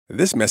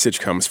This message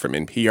comes from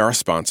NPR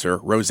sponsor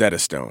Rosetta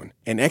Stone,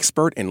 an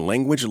expert in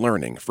language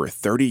learning for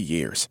 30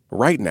 years.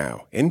 Right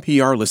now,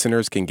 NPR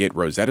listeners can get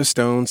Rosetta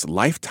Stone's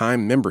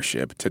lifetime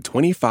membership to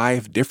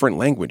 25 different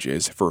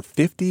languages for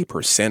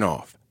 50%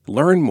 off.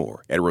 Learn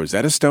more at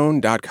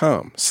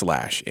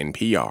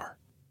rosettastone.com/NPR.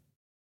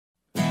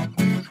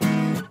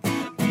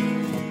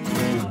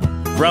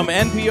 From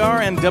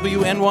NPR and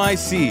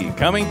WNYC,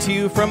 coming to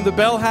you from the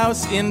Bell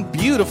House in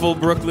beautiful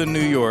Brooklyn, New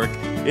York,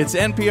 it's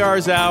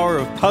NPR's hour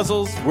of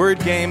puzzles,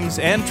 word games,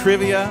 and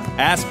trivia.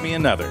 Ask Me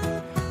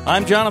Another.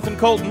 I'm Jonathan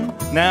Colton.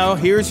 Now,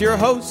 here's your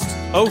host,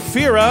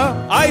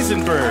 Ophira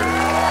Eisenberg.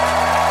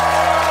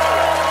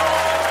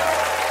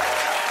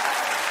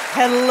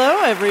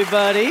 Hello,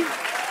 everybody.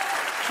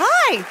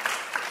 Hi.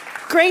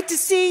 Great to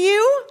see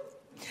you.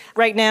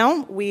 Right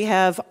now, we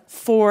have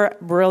 4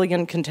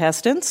 brilliant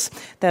contestants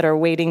that are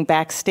waiting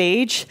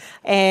backstage,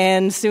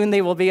 and soon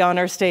they will be on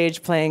our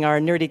stage playing our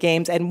nerdy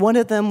games, and one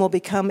of them will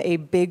become a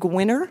big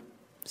winner.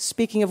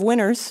 Speaking of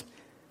winners,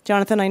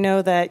 Jonathan, I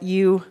know that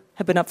you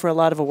have been up for a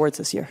lot of awards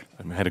this year.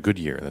 I had a good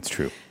year, that's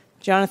true.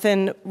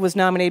 Jonathan was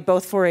nominated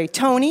both for a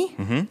Tony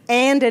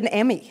and an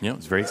Emmy. Yeah, it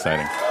was very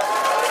exciting.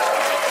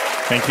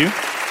 Thank you.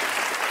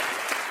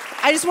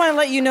 I just want to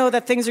let you know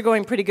that things are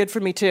going pretty good for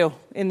me, too,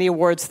 in the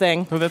awards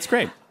thing. Oh, that's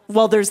great.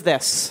 Well, there's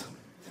this.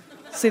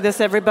 See this,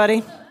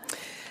 everybody?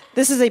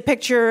 This is a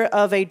picture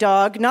of a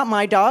dog, not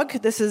my dog.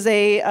 This is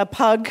a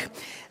pug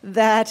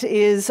that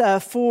is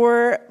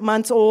 4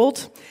 months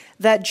old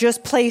that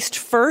just placed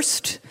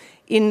first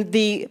in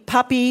the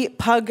Puppy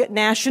Pug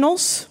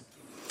Nationals.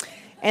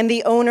 And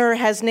the owner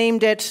has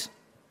named it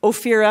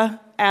Ophira,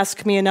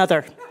 Ask Me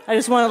Another. I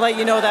just want to let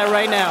you know that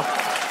right now.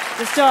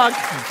 This dog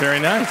Very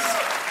nice.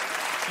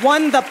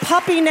 won the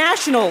Puppy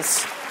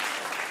Nationals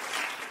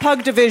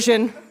Pug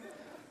Division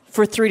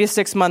for 3 to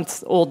 6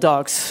 month old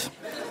dogs.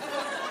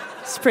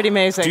 It's pretty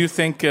amazing. Do you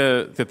think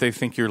that they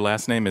think your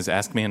last name is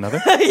Ask Me Another?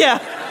 Yeah.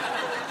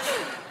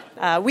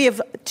 We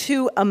have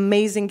 2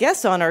 amazing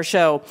guests on our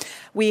show.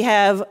 We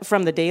have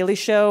from The Daily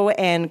Show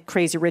and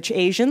Crazy Rich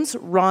Asians,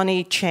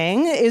 Ronny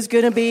Chieng is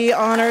going to be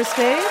on our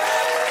stage.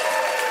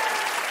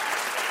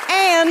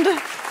 And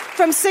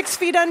from 6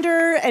 Feet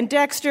Under and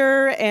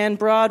Dexter and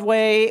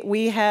Broadway,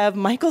 we have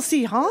Michael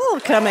C. Hall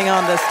coming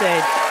on the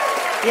stage.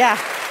 Yeah.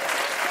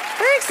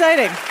 Very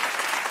exciting.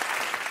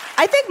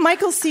 I think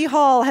Michael C.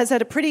 Hall has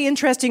had a pretty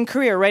interesting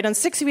career, right? On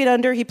 6 Feet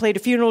Under, he played a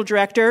funeral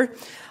director.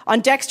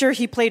 On Dexter,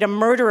 he played a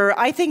murderer.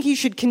 I think he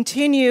should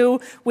continue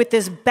with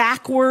this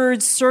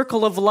backwards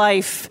circle of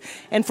life,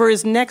 and for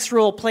his next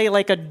role, play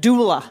like a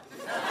doula.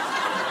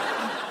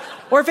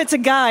 Or if it's a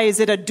guy, is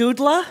it a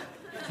doodla?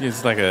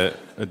 It's like a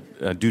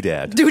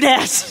doodad.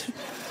 Doodad.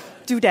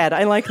 Doodad,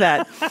 I like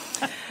that.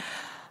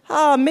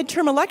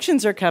 Midterm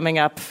elections are coming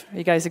up. Are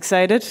you guys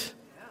excited?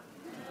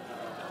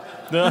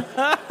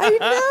 I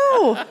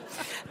know.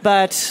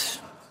 But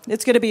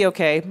it's going to be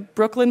okay.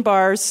 Brooklyn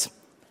bars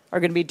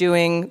are going to be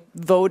doing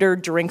voter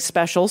drink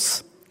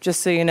specials, just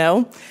so you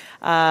know.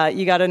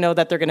 You got to know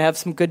that they're going to have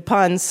some good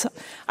puns.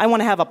 I want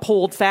to have a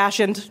pulled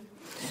fashioned.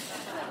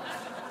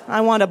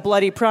 I want a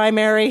bloody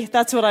primary.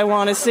 That's what I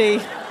want to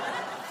see.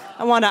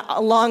 I want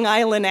a Long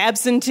Island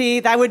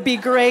absentee. That would be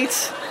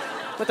great.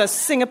 With a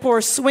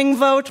Singapore swing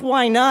vote.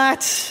 Why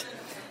not?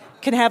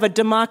 Can have a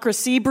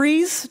democracy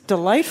breeze.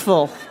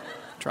 Delightful.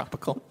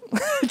 Tropical.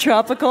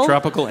 Tropical?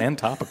 Tropical and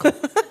topical.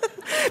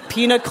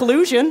 Peanut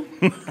collusion.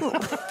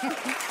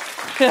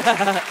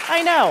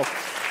 I know.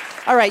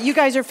 All right, you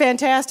guys are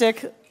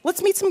fantastic.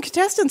 Let's meet some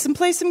contestants and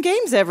play some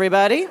games,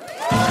 everybody.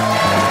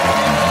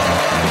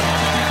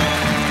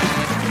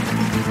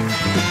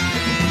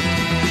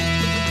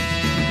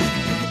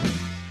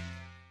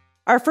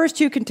 Our first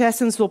 2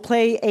 contestants will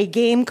play a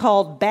game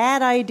called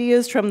Bad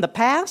Ideas from the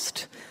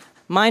Past.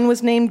 Mine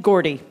was named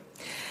Gordy.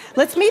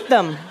 Let's meet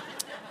them.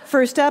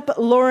 First up,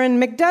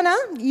 Lauren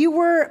McDonough. You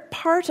were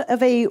part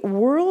of a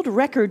world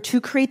record to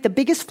create the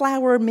biggest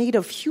flower made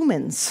of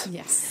humans.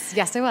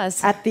 Yes, I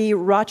was. At the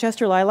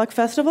Rochester Lilac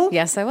Festival?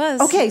 Yes, I was.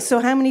 Okay,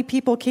 so how many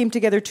people came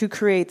together to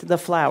create the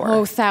flower?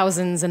 Oh,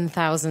 thousands and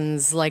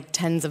thousands, like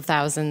tens of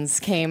thousands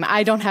came.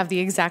 I don't have the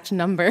exact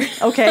number.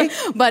 Okay.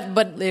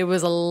 but it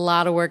was a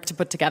lot of work to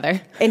put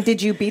together. And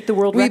did you beat the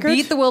world record? We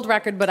beat the world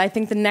record, but I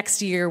think the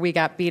next year we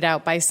got beat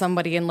out by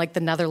somebody in like the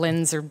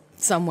Netherlands or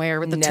somewhere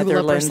with the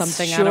tulip or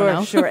something. Sure, I don't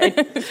know. Sure.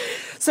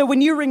 So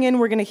when you ring in,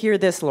 we're going to hear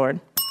this, Lauren.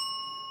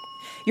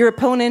 Your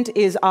opponent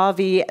is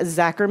Avi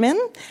Zackerman.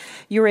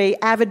 You're an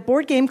avid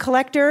board game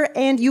collector,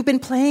 and you've been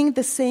playing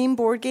the same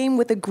board game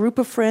with a group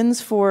of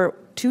friends for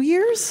 2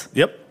 years?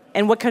 Yep.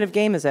 And what kind of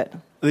game is it?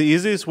 The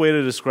easiest way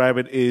to describe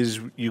it is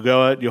you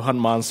go out, you hunt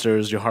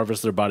monsters, you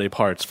harvest their body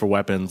parts for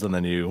weapons, and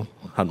then you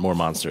hunt more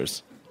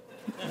monsters.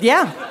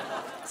 Yeah.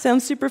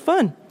 Sounds super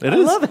fun. It I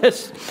is. love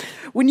it.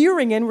 When you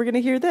ring in, we're going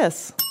to hear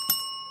this.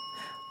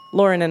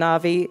 Lauren and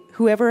Avi,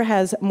 whoever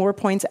has more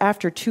points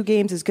after 2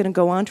 games is going to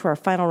go on to our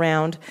final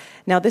round.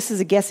 Now, this is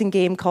a guessing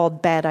game called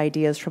Bad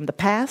Ideas from the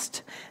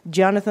Past.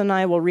 Jonathan and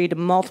I will read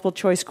multiple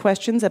choice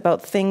questions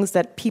about things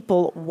that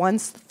people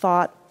once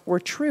thought were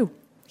true.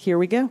 Here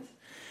we go.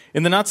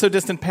 In the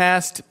not-so-distant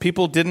past,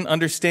 people didn't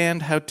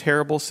understand how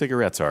terrible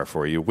cigarettes are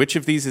for you. Which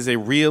of these is a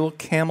real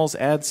Camel's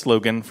ad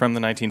slogan from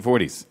the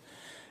 1940s?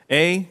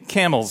 A,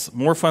 Camels,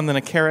 more fun than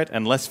a carrot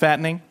and less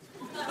fattening.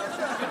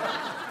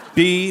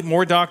 B,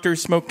 more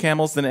doctors smoke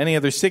Camels than any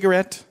other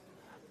cigarette.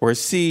 Or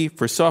C,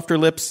 for softer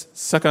lips,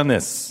 suck on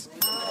this.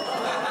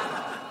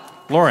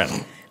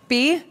 Lauren.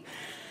 B.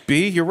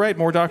 B, you're right,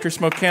 more doctors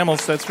smoke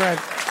Camels, that's right.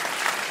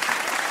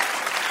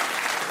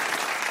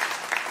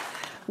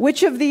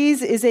 Which of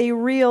these is a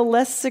real,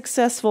 less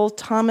successful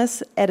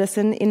Thomas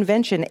Edison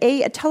invention?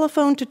 A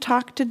telephone to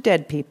talk to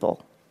dead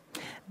people.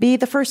 B,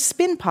 the first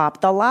spin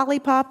pop, the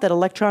lollipop that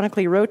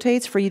electronically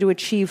rotates for you to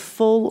achieve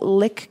full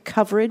lick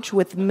coverage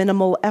with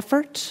minimal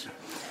effort.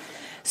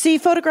 C,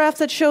 photographs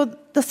that show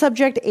the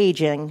subject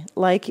aging,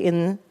 like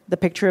in the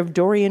picture of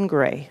Dorian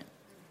Gray.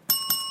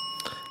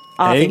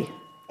 Avi.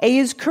 A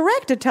is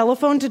correct, a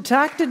telephone to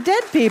talk to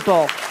dead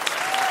people.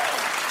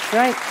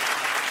 Right.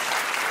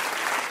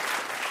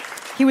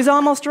 He was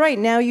almost right.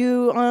 Now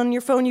on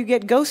your phone, you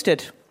get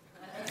ghosted.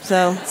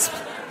 So it's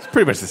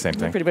pretty much the same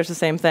thing. Pretty much the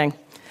same thing.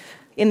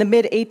 In the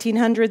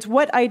mid-1800s,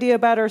 what idea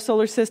about our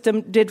solar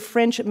system did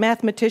French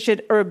mathematician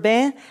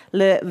Urbain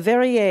Le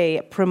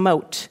Verrier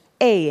promote?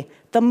 A,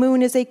 the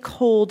moon is a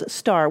cold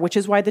star, which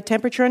is why the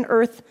temperature on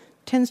Earth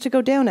tends to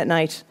go down at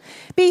night.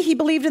 B, he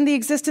believed in the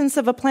existence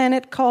of a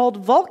planet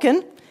called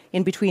Vulcan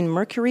in between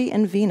Mercury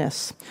and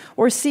Venus.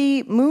 Or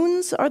C,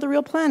 moons are the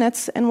real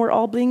planets and we're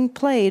all being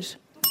played.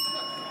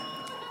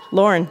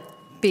 Lauren.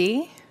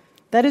 B.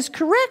 That is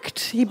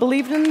correct. He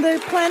believed in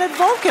the planet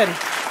Vulcan.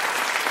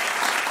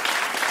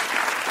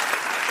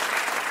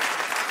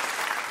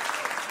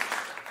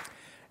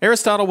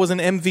 Aristotle was an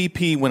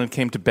MVP when it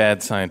came to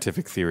bad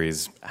scientific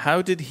theories.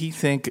 How did he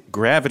think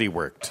gravity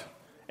worked?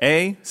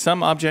 A,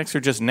 some objects are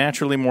just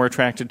naturally more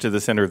attracted to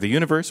the center of the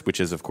universe, which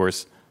is, of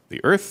course,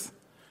 the Earth.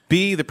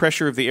 B, the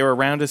pressure of the air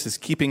around us is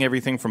keeping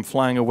everything from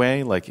flying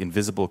away, like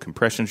invisible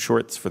compression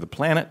shorts for the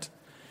planet.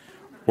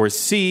 Or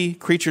C,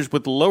 creatures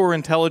with lower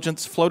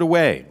intelligence float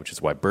away, which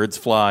is why birds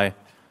fly,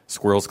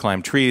 squirrels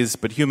climb trees,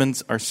 but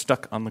humans are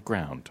stuck on the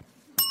ground.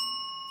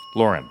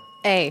 Lauren.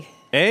 A.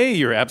 A,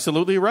 you're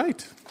absolutely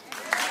right.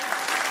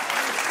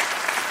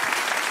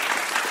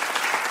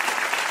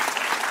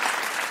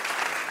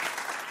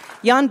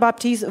 Jan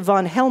Baptist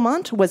van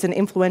Helmont was an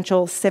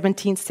influential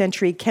 17th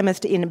century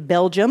chemist in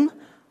Belgium.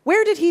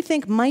 Where did he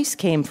think mice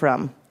came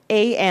from?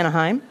 A,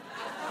 Anaheim.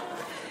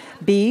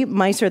 B,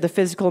 mice are the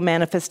physical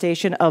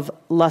manifestation of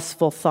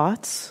lustful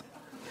thoughts.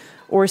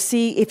 Or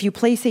C, if you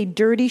place a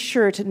dirty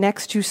shirt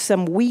next to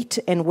some wheat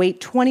and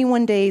wait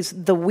 21 days,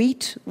 the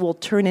wheat will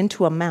turn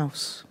into a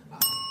mouse.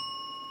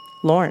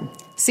 Lauren.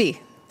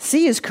 C.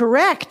 C is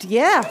correct,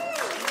 yeah.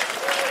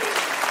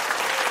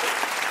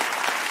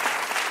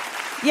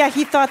 Yeah,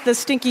 he thought the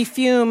stinky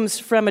fumes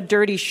from a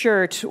dirty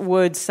shirt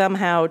would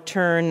somehow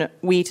turn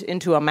wheat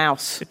into a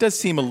mouse. It does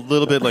seem a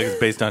little bit like it's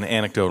based on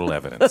anecdotal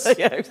evidence.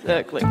 Yeah,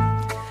 exactly.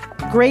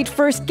 Great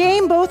first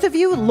game, both of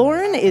you.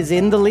 Lauren is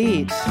in the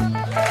lead.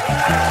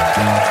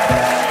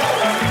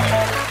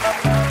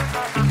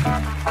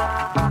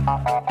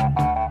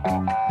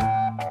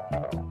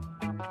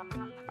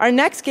 Our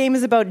next game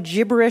is about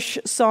gibberish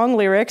song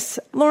lyrics.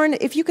 Lauren,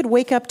 if you could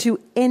wake up to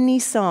any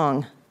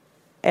song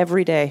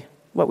every day,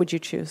 what would you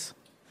choose?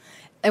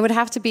 It would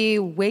have to be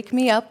Wake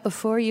Me Up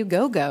Before You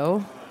Go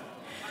Go.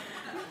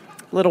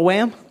 Little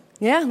Wham?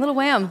 Yeah, Little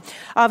Wham.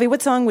 Avi,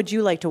 what song would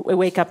you like to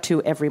wake up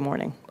to every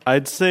morning?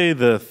 I'd say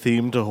the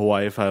theme to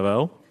Hawaii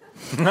Five-0.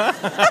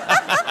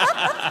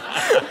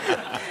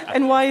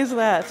 And why is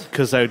that?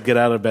 Because I would get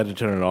out of bed to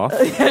turn it off.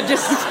 Yeah,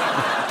 just...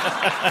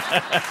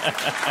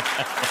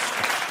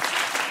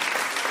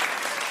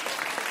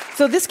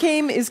 So this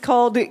game is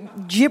called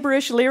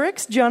Gibberish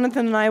Lyrics.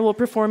 Jonathan and I will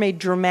perform a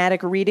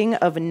dramatic reading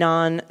of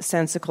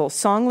nonsensical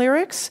song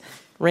lyrics.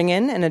 Ring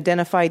in and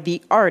identify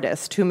the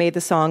artist who made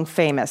the song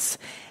famous.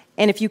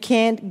 And if you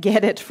can't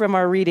get it from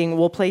our reading,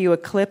 we'll play you a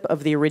clip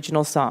of the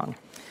original song.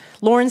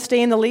 Lauren,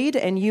 stay in the lead,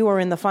 and you are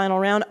in the final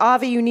round.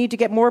 Avi, you need to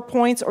get more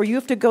points, or you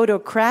have to go to a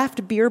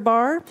craft beer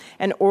bar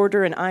and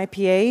order an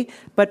IPA,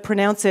 but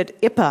pronounce it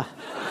IPA.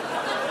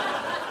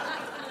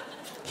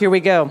 Here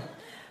we go.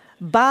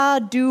 Ba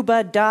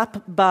dooba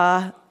dop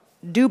ba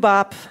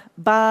doobop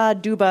ba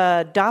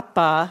dooba dop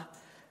ba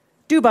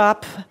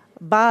doobop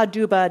ba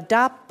dooba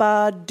dop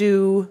ba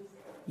doo.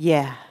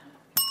 Yeah.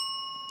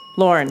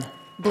 Lauren.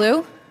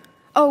 Blue?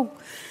 Oh.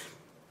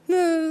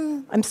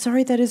 I'm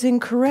sorry, that is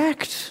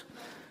incorrect.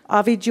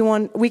 Avi, do you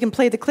want, we can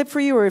play the clip for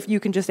you, or if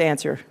you can just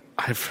answer.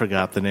 I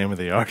forgot the name of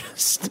the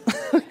artist.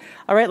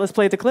 All right, let's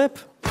play the clip.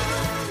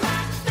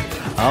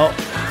 Oh.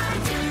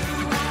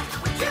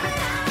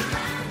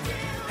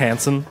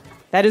 Hanson.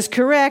 That is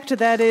correct.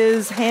 That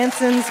is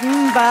Hanson's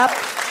Mbop.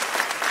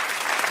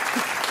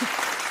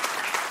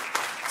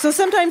 So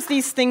sometimes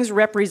these things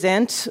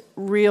represent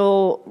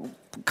real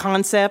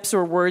concepts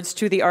or words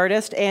to the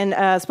artist. And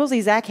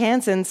supposedly Zach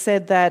Hanson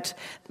said that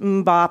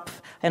Mbop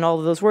and all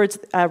of those words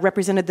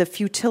represented the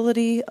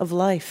futility of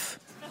life.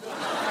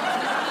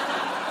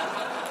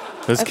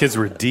 Those kids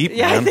were deep,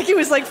 Yeah, man. I think he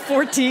was like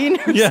 14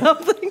 or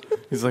something.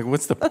 He's like,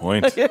 what's the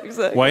point? Yeah,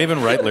 exactly. Why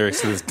even write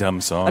lyrics to this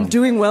dumb song? I'm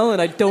doing well and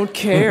I don't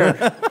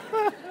care.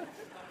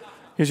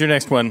 Here's your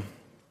next one.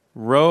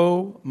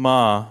 Ro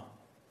ma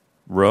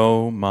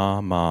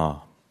ma.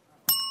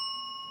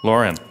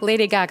 Lauren.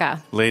 Lady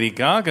Gaga. Lady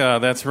Gaga,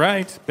 that's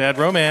right. Bad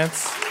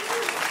Romance.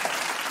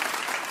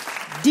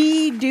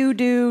 Dee do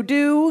do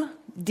do,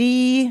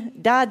 dee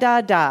da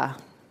da da.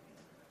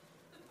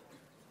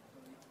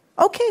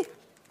 Okay,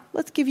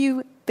 let's give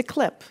you the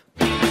clip.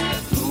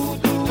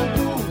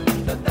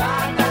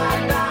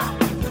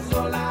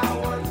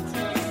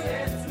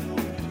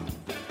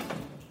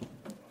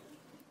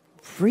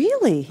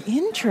 Really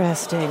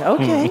interesting.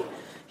 Okay.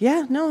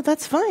 Yeah, no,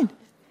 that's fine.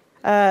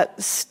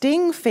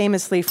 Sting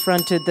famously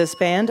fronted this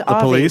band. The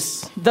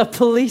Police? The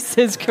Police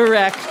is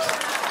correct.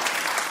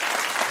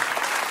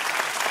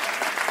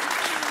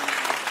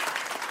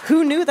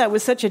 Who knew that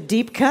was such a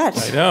deep cut?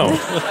 I know.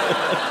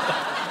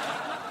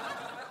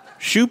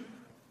 Shoop,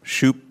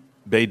 shoop,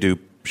 bay doop,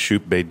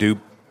 shoop, bay doop,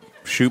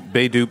 shoop,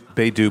 bay doop,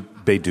 bay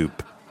doop, bay doop.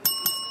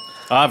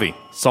 Avi.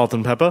 Salt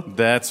and Pepper?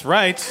 That's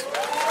right.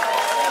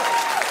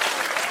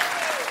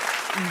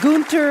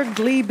 Gunter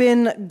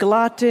Gleben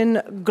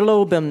Glatten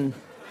Globen.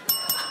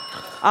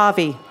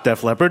 Avi.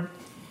 Def Leppard?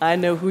 I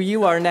know who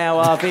you are now,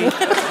 Avi.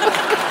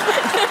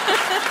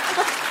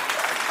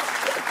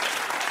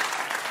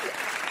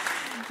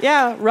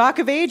 Yeah, Rock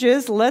of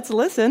Ages. Let's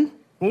listen.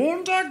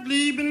 Were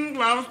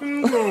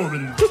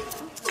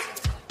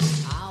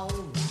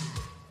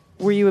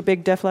you a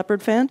big Def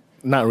Leppard fan?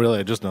 Not really.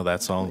 I just know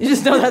that song. You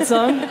just know that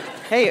song?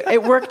 Hey,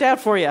 it worked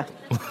out for you.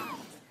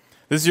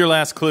 This is your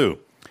last clue.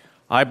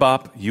 I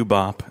bop, you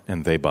bop,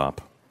 and they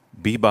bop.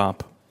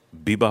 Bebop,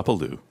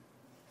 bebop-a-loo,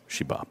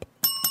 she bop.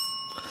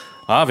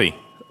 Avi.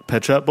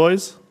 Pet Shop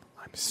Boys?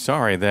 I'm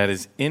sorry, that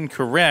is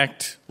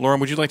incorrect. Lauren,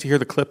 would you like to hear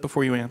the clip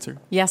before you answer?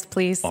 Yes,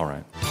 please. All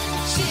right.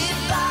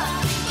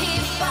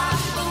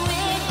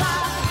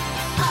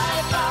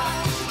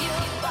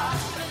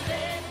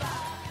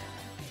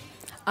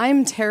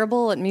 I'm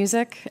terrible at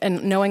music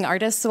and knowing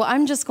artists, so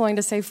I'm just going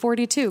to say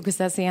 42 because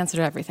that's the answer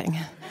to everything.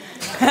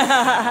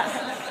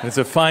 It's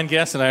a fine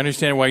guess, and I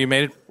understand why you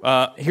made it.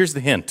 Here's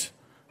the hint.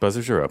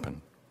 Buzzers are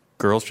open.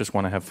 Girls just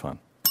want to have fun.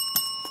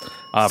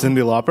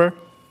 Cyndi Lauper?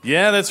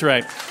 Yeah, that's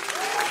right.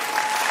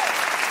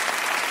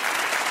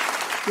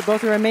 You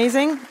both are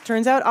amazing.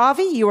 Turns out,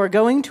 Avi, you are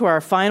going to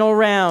our final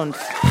round.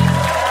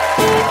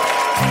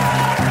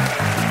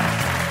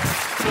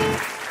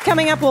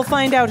 Coming up, we'll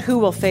find out who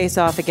will face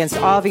off against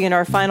Avi in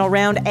our final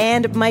round.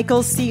 And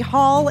Michael C.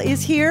 Hall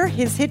is here.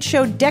 His hit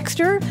show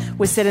Dexter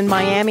was set in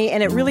Miami,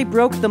 and it really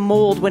broke the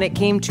mold when it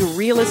came to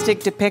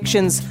realistic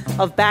depictions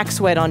of back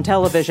sweat on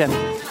television.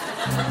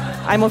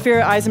 I'm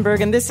Ophira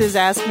Eisenberg, and this is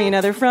Ask Me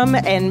Another from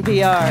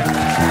NPR.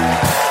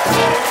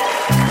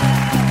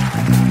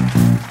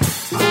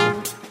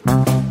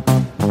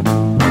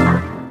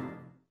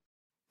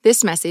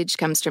 This message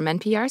comes from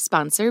NPR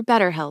sponsor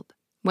BetterHelp.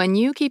 When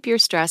you keep your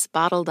stress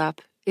bottled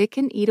up, it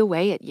can eat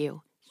away at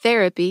you.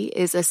 Therapy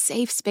is a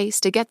safe space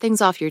to get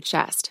things off your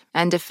chest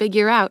and to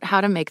figure out how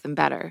to make them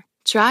better.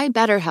 Try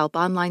BetterHelp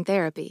Online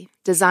Therapy,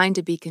 designed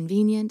to be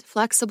convenient,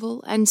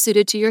 flexible, and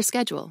suited to your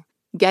schedule.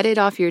 Get it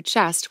off your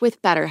chest with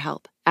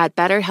BetterHelp at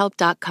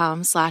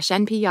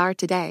betterhelp.com/NPR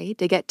today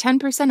to get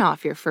 10%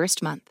 off your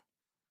first month.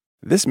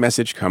 This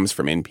message comes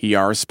from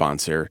NPR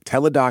sponsor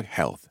Teladoc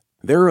Health.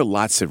 There are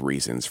lots of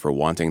reasons for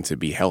wanting to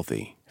be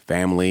healthy.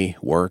 Family,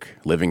 work,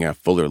 living a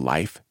fuller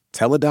life.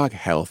 Teladoc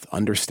Health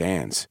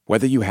understands.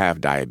 Whether you have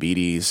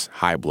diabetes,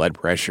 high blood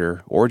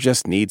pressure, or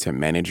just need to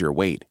manage your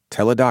weight,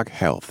 Teladoc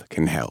Health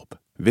can help.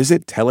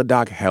 Visit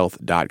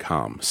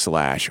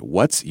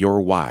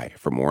teladochealth.com/whatsyourwhy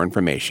for more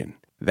information.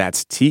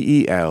 That's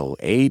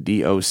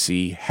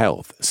TELADOC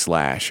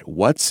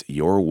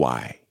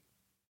health/whatsyourwhy.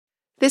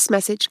 This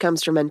message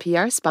comes from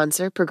NPR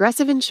sponsor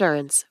Progressive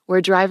Insurance, where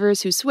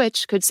drivers who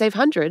switch could save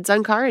hundreds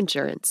on car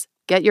insurance.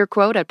 Get your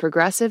quote at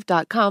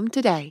progressive.com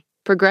today.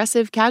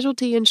 Progressive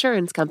Casualty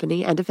Insurance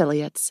Company and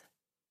Affiliates.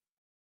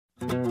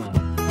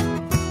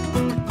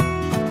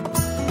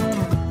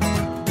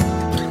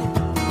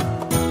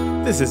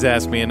 This is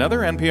Ask Me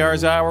Another,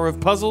 NPR's hour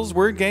of puzzles,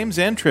 word games,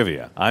 and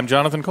trivia. I'm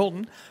Jonathan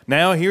Colton.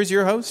 Now here's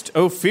your host,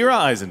 Ophira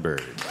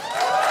Eisenberg.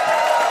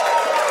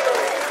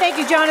 Thank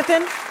you,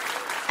 Jonathan.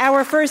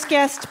 Our first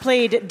guest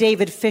played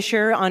David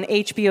Fisher on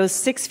HBO's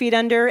 6 Feet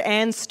Under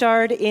and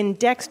starred in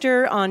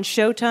Dexter on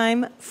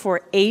Showtime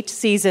for 8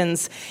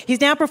 seasons.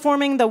 He's now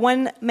performing the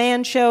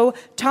one-man show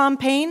Tom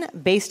Paine,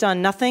 based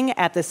on nothing,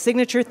 at the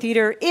Signature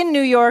Theater in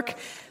New York.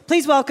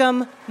 Please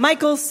welcome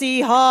Michael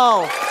C.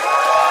 Hall.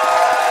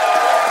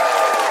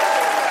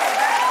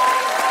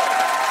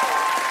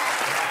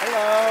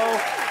 Hello.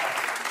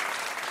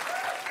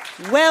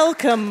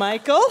 Welcome,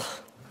 Michael.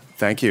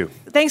 Thank you.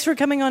 Thanks for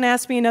coming on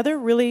Ask Me Another.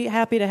 Really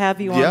happy to have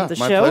you on the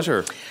show. Yeah, my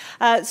pleasure.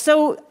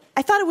 So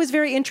I thought it was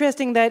very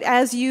interesting that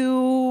as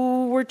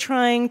you were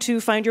trying to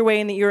find your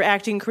way in your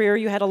acting career,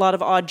 you had a lot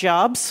of odd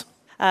jobs.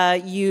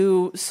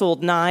 You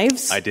sold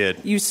knives. I did.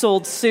 You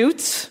sold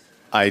suits.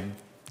 I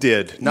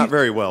Did. Not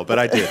very well, but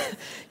I did.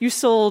 You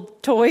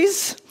sold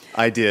toys.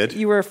 I did.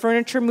 You were a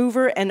furniture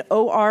mover and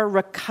OR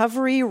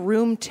recovery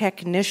room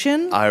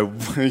technician.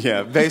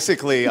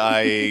 Basically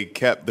I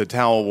kept the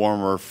towel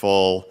warmer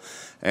full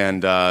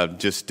and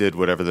just did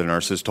whatever the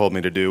nurses told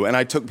me to do. And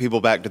I took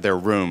people back to their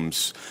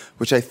rooms,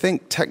 which I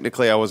think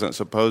technically I wasn't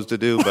supposed to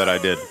do, but I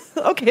did.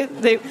 Okay,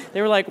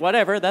 they were like,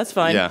 whatever, that's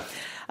fine.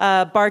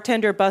 Yeah.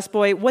 Bartender,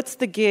 busboy, what's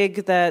the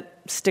gig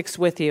that sticks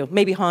with you,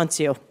 maybe haunts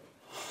you?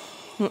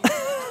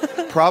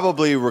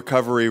 Probably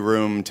recovery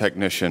room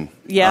technician.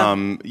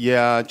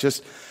 Yeah?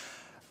 Just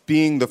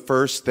being the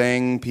first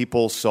thing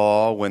people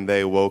saw when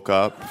they woke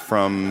up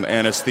from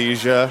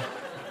anesthesia.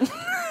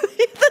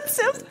 That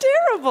sounds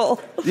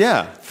terrible.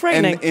 Yeah.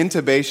 Frightening. And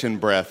intubation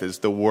breath is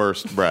the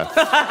worst breath.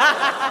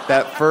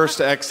 That first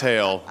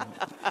exhale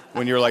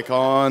when you're like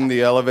on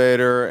the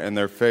elevator and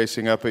they're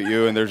facing up at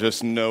you and there's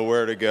just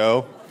nowhere to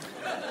go.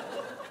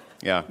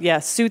 Yeah. Yeah,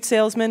 suit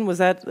salesman, was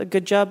that a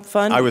good job,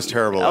 fun? I was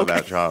terrible at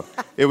that job.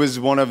 It was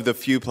one of the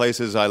few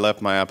places I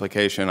left my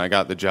application. I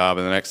got the job,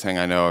 and the next thing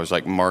I know, I was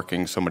like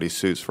marking somebody's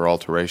suits for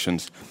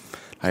alterations.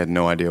 I had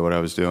no idea what I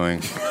was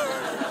doing.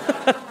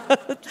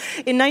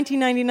 In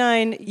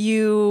 1999,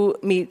 you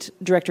meet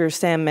director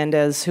Sam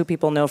Mendes, who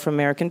people know from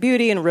American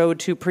Beauty and Road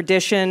to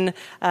Perdition.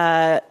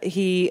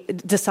 He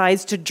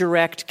decides to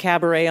direct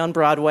Cabaret on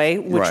Broadway,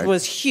 which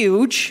was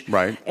huge.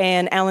 Right.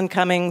 And Alan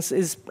Cummings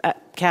is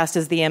cast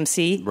as the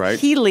MC. Right.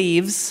 He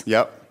leaves.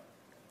 Yep.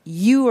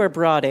 You are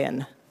brought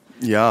in.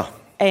 Yeah.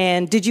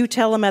 And did you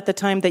tell him at the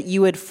time that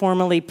you had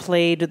formerly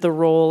played the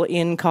role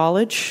in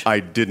college?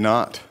 I did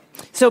not.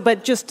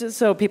 But just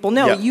so people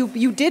know,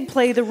 you did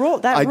play the role.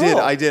 I did.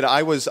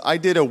 I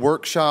did a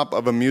workshop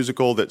of a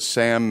musical that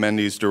Sam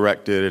Mendes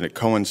directed, and it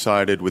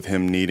coincided with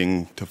him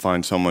needing to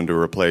find someone to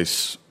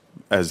replace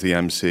as the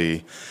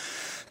MC.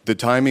 The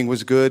timing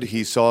was good.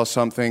 He saw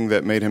something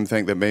that made him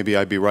think that maybe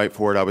I'd be right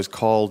for it. I was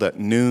called at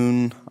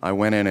noon. I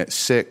went in at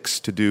 6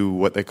 to do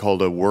what they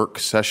called a work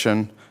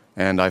session,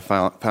 and I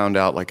found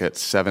out like at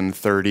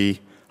 7:30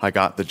 I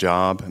got the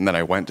job, and then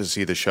I went to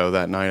see the show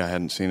that night. I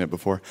hadn't seen it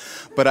before.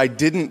 But I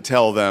didn't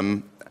tell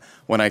them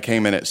when I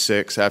came in at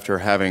 6 after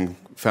having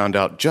found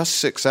out just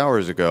 6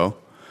 hours ago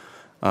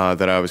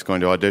that I was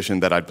going to audition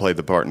that I'd played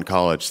the part in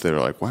college. They were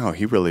like, wow,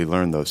 he really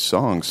learned those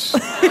songs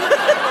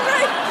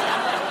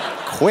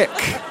quick.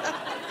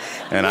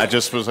 And I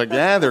just was like,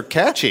 yeah, they're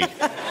catchy.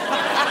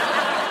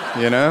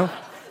 You know?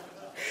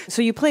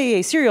 So you play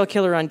a serial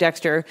killer on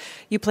Dexter.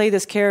 You play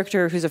this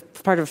character who's a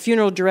part of a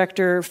funeral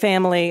director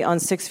family on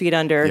 6 Feet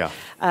Under,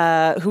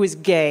 who is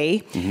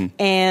gay. Mm-hmm.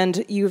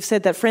 And you've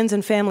said that friends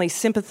and family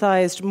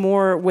sympathized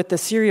more with the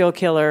serial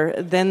killer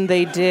than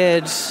they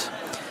did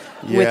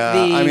with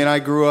the... I mean, I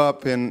grew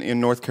up in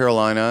North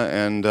Carolina,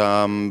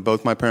 and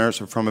both my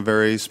parents are from a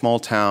very small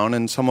town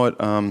and somewhat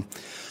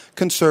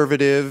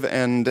conservative,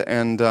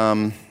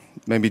 and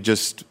maybe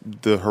just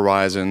the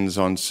horizons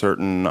on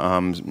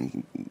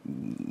certain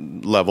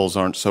levels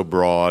aren't so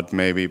broad,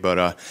 maybe. But,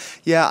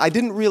 I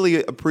didn't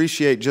really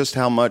appreciate just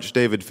how much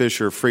David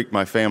Fisher freaked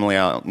my family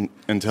out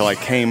until I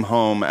came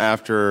home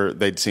after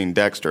they'd seen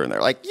Dexter. And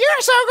they're like,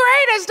 you're so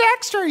great as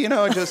Dexter! You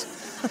know,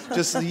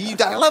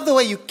 I love the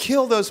way you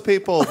kill those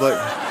people, but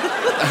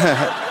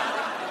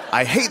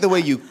I hate the way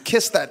you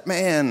kiss that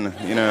man,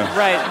 you know.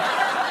 Right.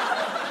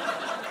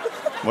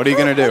 What are you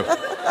going to do?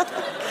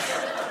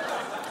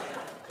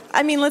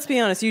 I mean, let's be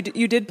honest. You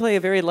did play a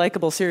very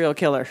likable serial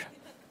killer.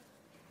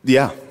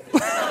 Yeah.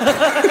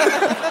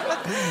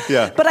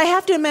 Yeah. But I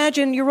have to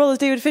imagine your role as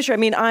David Fisher. I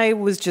mean, I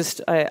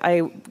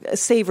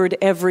savored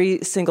every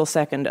single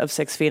second of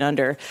 6 Feet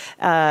Under,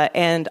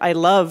 and I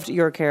loved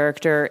your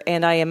character,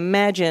 and I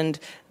imagined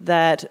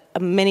that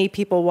many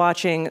people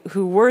watching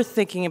who were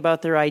thinking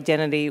about their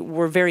identity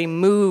were very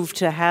moved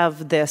to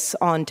have this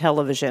on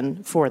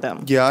television for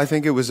them. Yeah, I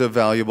think it was a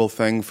valuable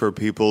thing for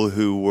people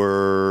who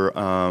were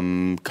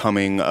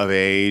coming of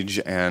age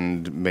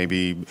and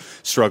maybe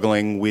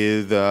struggling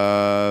with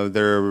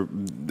their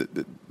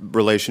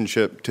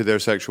relationship to their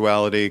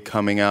sexuality,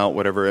 coming out,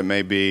 whatever it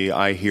may be.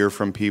 I hear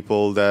from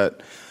people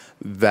that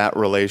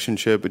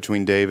relationship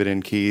between David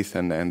and Keith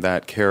and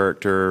that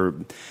character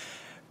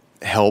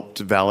helped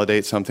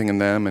validate something in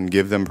them and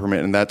give them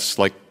permission. And that's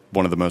like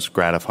one of the most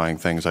gratifying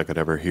things I could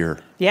ever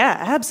hear. Yeah,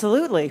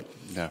 absolutely.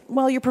 Yeah.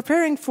 While you're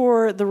preparing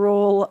for the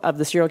role of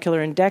the serial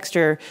killer in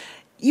Dexter,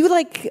 you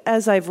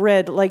as I've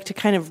read, like to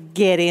kind of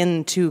get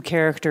into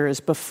characters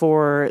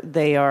before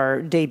they are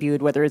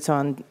debuted, whether it's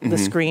on the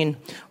screen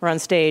or on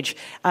stage.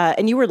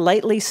 And you were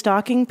lightly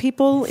stalking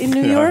people in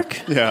New York?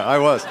 Yeah, I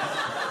was.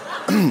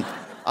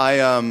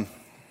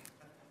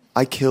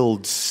 I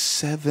killed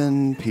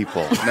 7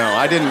 people. No,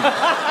 I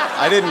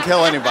didn't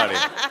kill anybody.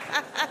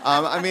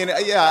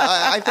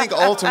 I think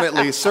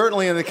ultimately,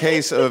 certainly in the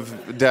case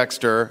of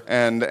Dexter,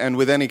 and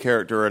with any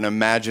character, an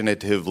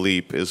imaginative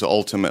leap is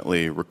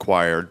ultimately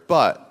required.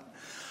 But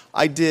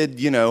I did,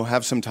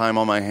 have some time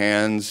on my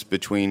hands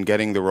between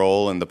getting the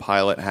role and the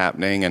pilot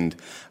happening, and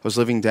I was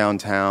living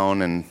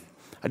downtown, and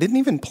I didn't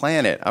even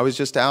plan it. I was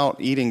just out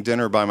eating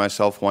dinner by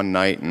myself one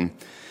night and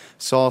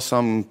saw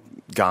some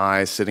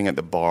guy sitting at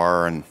the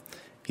bar, and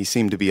he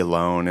seemed to be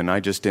alone, and I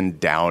just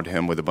endowed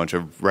him with a bunch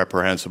of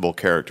reprehensible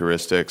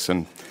characteristics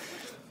and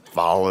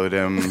followed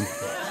him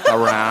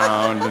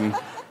around and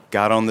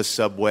got on the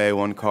subway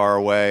one car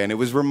away, and it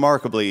was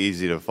remarkably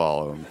easy to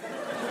follow him.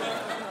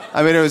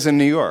 I mean, it was in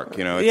New York,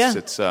 you know.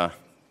 It's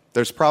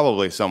there's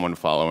probably someone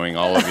following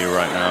all of you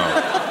right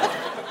now.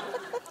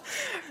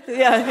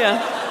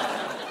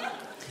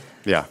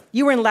 Yeah.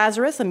 You were in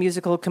Lazarus, a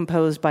musical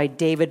composed by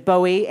David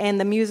Bowie, and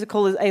the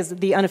musical is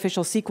the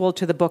unofficial sequel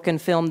to the book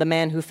and film The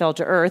Man Who Fell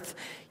to Earth.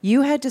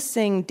 You had to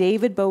sing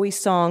David Bowie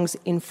songs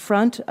in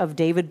front of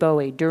David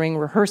Bowie during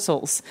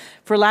rehearsals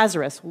for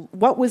Lazarus.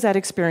 What was that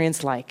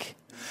experience like?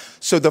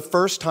 So the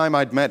first time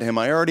I'd met him,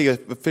 I already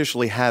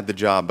officially had the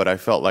job, but I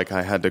felt like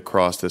I had to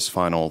cross this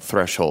final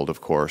threshold,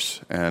 of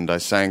course. And I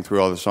sang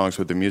through all the songs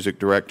with the music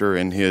director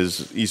in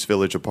his East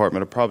Village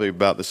apartment, probably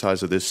about the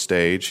size of this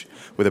stage,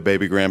 with a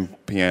baby grand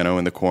piano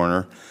in the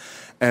corner.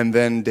 And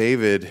then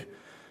David,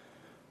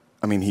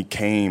 I mean, he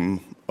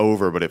came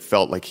over, but it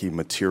felt like he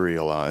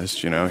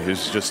materialized, you know. He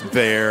was just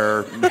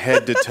there,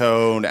 head to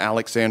toe, and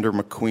Alexander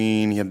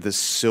McQueen. He had this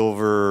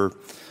silver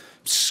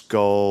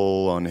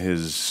skull on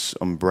his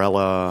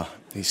umbrella.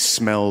 He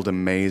smelled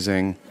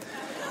amazing.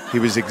 He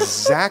was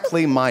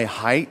exactly my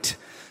height,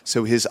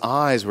 so his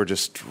eyes were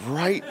just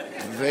right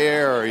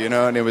there, you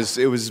know, and it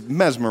was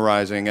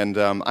mesmerizing. And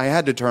I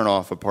had to turn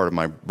off a part of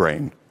my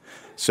brain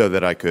so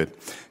that I could,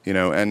 you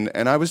know, and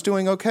I was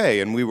doing okay.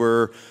 And we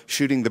were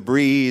shooting The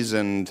Breeze,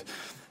 and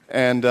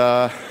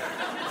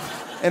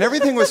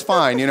everything was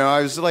fine, you know.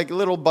 I was like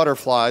little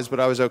butterflies, but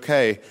I was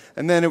okay.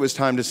 And then it was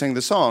time to sing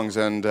the songs,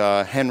 and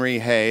Henry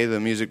Hay, the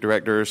music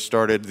director,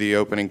 started the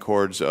opening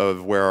chords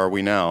of Where Are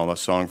We Now, a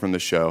song from the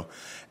show,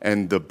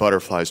 and the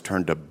butterflies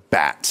turned to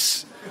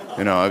bats.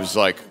 You know, I was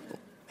like,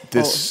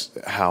 this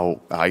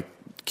how I,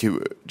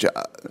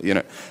 you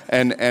know.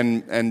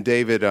 And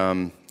David,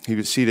 he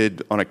was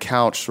seated on a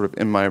couch sort of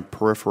in my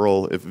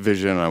peripheral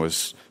vision. I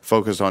was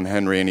focused on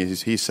Henry, and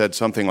he said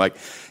something like,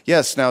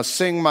 "Yes, now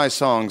sing my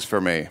songs for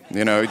me."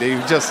 You know,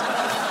 he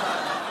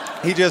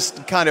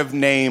just kind of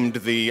named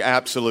the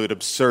absolute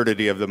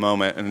absurdity of the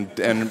moment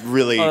and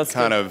really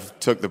kind of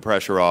took the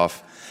pressure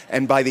off.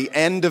 And by the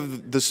end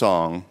of the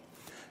song,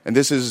 and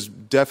this is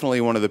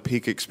definitely one of the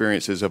peak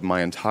experiences of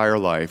my entire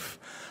life,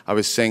 I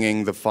was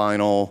singing the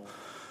final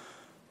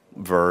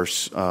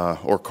verse,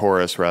 or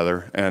chorus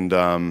rather, and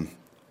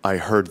I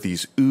heard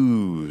these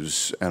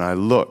oohs, and I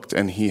looked,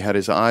 and he had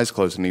his eyes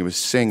closed, and he was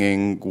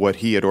singing what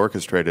he had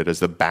orchestrated as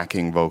the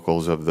backing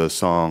vocals of the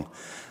song.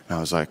 And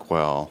I was like,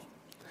 well,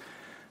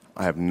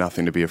 I have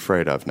nothing to be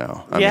afraid of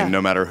now. I mean,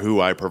 no matter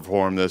who I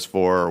perform this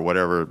for or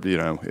whatever, you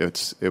know,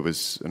 it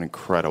was an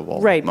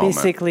incredible moment.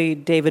 Basically,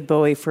 David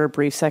Bowie, for a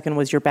brief second,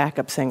 was your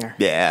backup singer.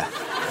 Yeah.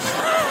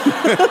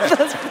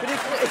 That's pretty great.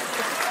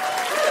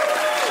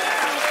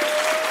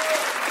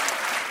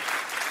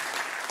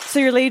 So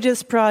your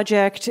latest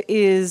project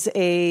is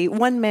a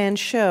one-man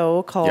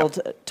show called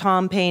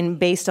Tom Paine,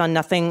 based on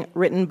nothing,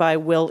 written by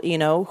Will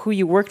Eno, who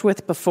you worked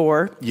with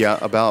before. Yeah,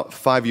 about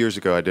 5 years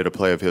ago, I did a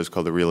play of his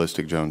called The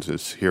Realistic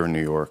Joneses here in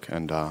New York,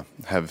 and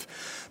have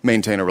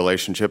maintained a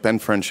relationship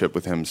and friendship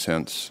with him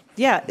since.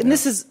 Yeah, and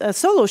this is a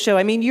solo show.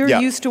 I mean,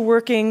 you're used to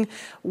working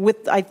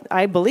with,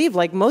 I believe,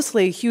 like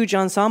mostly huge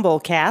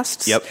ensemble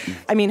casts. Yep.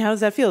 I mean, how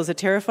does that feel? Is it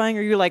terrifying,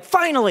 or you're like,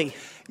 finally?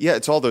 Yeah,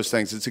 it's all those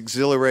things. It's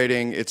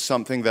exhilarating. It's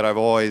something that I've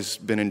always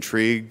been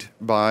intrigued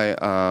by.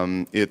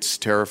 It's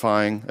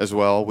terrifying as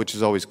well, which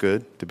is always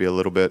good, to be a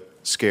little bit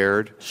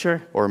scared.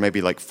 Sure. Or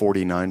maybe like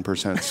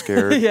 49%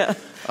 scared. Yeah.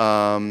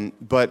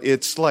 But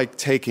it's like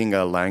taking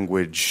a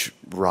language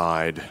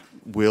ride.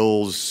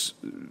 Will's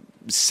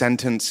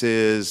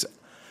sentences,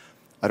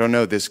 I don't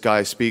know, this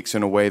guy speaks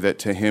in a way that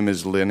to him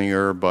is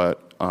linear,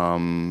 but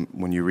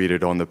when you read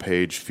it on the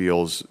page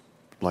feels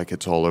like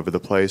it's all over the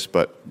place,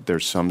 but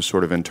there's some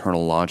sort of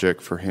internal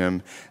logic for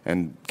him,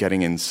 and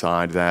getting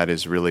inside that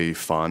is really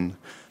fun.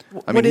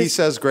 I mean, he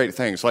says great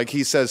things. Like,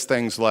 he says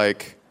things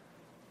like,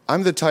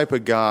 I'm the type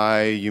of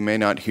guy you may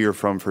not hear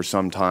from for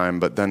some time,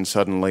 but then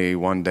suddenly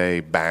one day,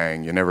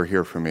 bang, you never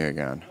hear from me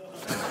again.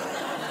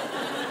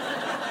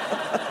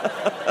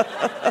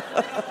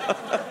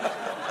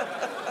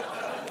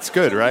 It's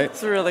good, right?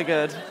 It's really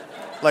good.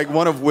 Like,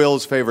 one of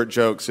Will's favorite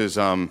jokes is,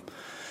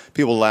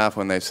 people laugh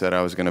when they said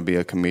I was going to be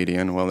a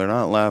comedian. Well, they're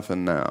not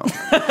laughing now.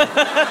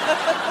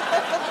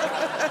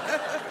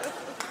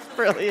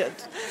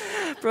 Brilliant.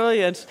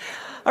 Brilliant.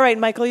 All right,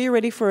 Michael, you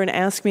ready for an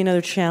Ask Me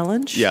Another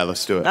challenge? Yeah,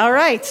 let's do it. All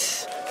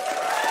right.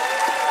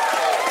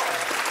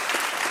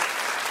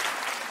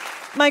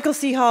 Michael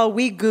C. Hall,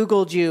 we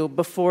Googled you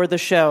before the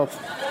show.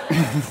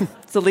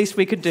 It's the least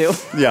we could do.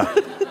 Yeah.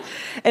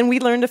 And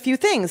we learned a few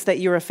things: that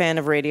you're a fan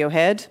of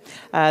Radiohead,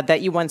 that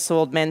you once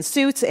sold men's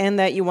suits, and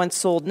that you once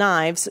sold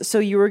knives. So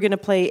you were going to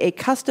play a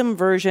custom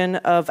version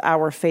of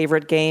our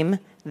favorite game,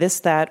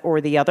 This, That,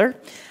 or the Other.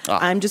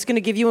 I'm just going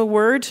to give you a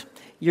word.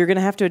 You're going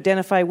to have to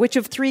identify which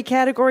of 3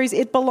 categories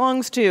it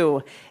belongs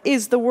to.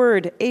 Is the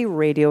word a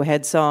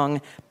Radiohead song,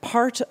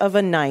 part of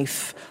a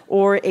knife,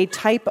 or a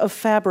type of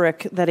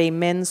fabric that a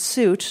men's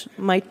suit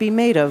might be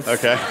made of?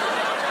 Okay.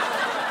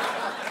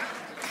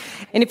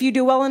 And if you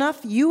do well enough,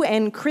 you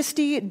and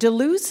Christy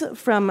DeLuz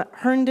from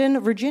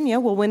Herndon, Virginia,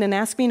 will win an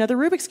Ask Me Another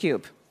Rubik's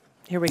Cube.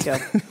 Here we go.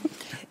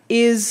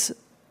 Is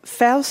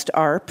Faust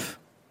Arp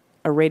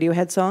a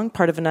Radiohead song,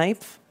 part of a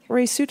knife, or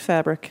a suit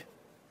fabric?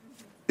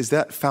 Is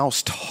that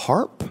Faust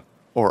harp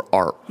or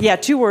ARP? Yeah,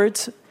 2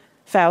 words,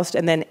 Faust,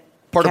 and then...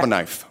 Part of a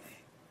knife.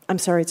 I'm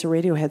sorry, it's a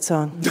Radiohead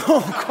song.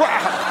 Oh,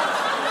 crap.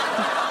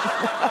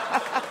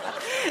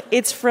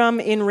 It's from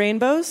In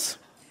Rainbows.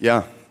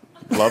 Yeah,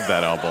 love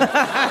that album.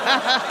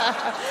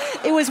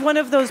 It was one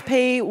of those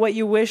pay what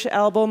you wish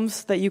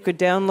albums that you could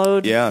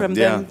download from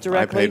them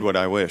directly. I paid what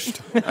I wished.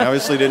 I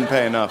obviously didn't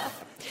pay enough.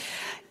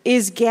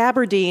 Is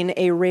Gabardine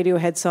a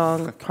Radiohead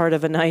song, part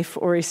of a knife,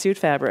 or a suit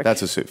fabric?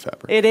 That's a suit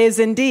fabric. It is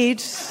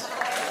indeed.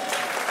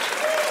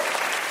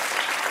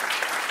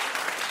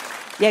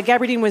 Yeah,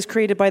 Gabardine was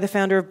created by the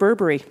founder of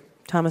Burberry,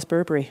 Thomas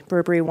Burberry.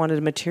 Burberry wanted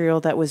a material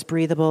that was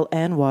breathable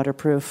and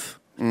waterproof.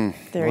 There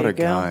what you a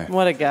go. guy.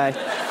 What a guy.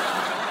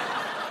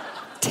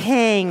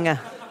 Tang.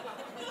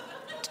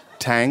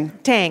 Tang?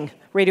 Tang.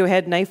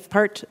 Radiohead knife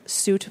part,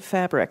 suit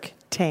fabric.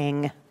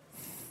 Tang.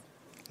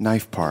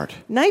 Knife part.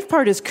 Knife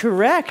part is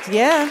correct,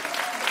 yeah.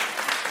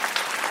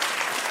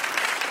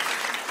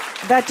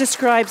 That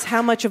describes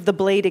how much of the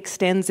blade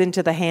extends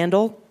into the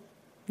handle.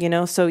 You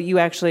know, so you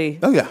actually...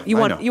 Oh, yeah, You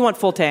want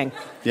full tang.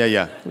 Yeah.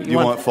 You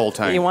want full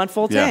tang. You want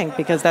full tang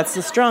because that's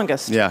the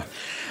strongest. Yeah.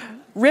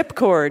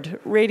 Ripcord,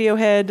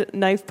 Radiohead,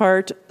 knife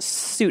part,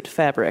 suit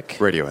fabric.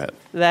 Radiohead.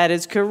 That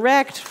is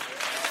correct.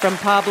 From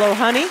Pablo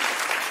Honey.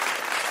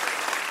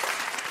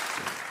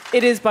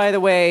 It is, by the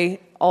way,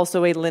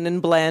 also a linen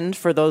blend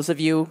for those of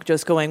you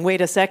just going, wait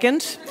a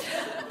second,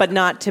 but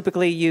not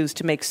typically used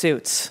to make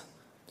suits.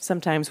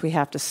 Sometimes we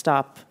have to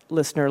stop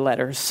listener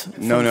letters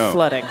from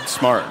flooding.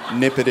 Smart.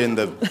 Nip it in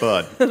the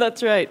bud.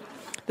 That's right.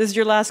 This is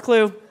your last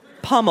clue.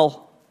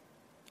 Pummel.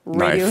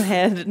 Knife.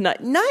 Radiohead.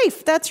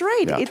 Knife. That's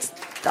right. Yeah. It's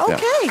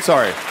okay. Yeah.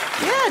 Sorry.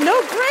 Yeah,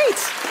 no, great.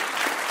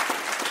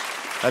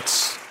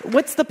 That's...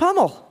 What's the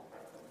pummel?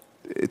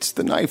 It's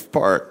the knife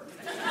part.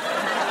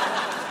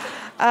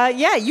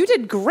 Yeah, you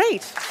did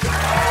great.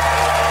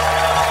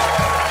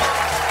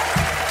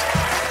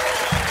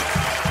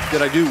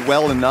 Did I do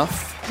well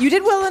enough? You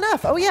did well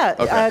enough. Oh, yeah.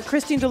 Okay.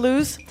 Christine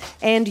DeLuz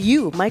and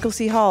you, Michael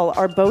C. Hall,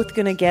 are both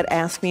going to get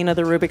Ask Me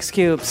Another Rubik's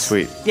Cube.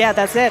 Sweet. Yeah,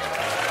 that's it.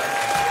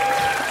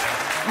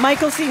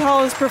 Michael C.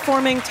 Hall is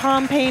performing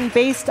Tom Paine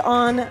Based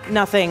on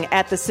Nothing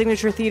at the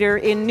Signature Theater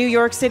in New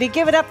York City.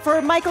 Give it up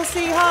for Michael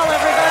C. Hall,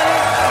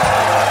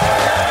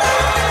 everybody.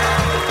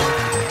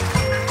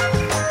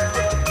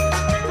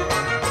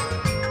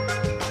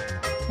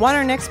 Want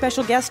our next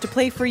special guest to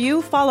play for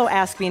you? Follow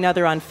Ask Me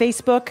Another on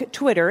Facebook,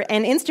 Twitter,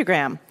 and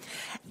Instagram.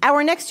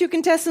 Our next 2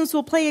 contestants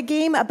will play a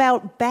game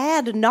about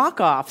bad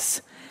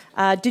knockoffs.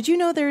 Did you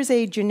know there's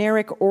a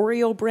generic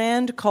Oreo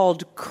brand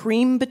called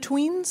Cream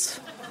Betweens?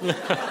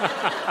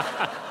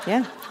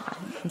 Yeah.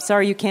 I'm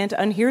sorry you can't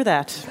unhear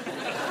that.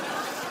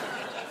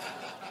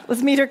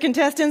 Let's meet our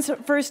contestants.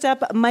 First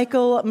up,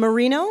 Michael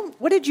Marino.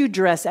 What did you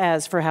dress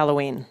as for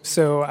Halloween?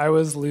 So I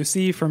was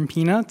Lucy from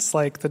Peanuts,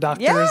 like the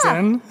doctor is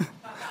in.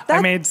 I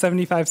made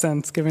 75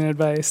 cents giving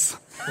advice.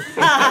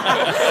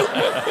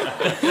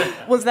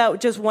 Was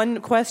that just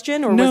one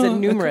question, or was it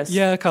numerous?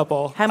 A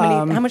couple. How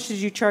many? How much did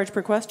you charge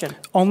per question?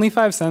 Only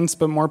 5 cents,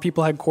 but more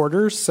people had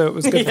quarters, so it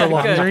was good for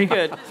laundry.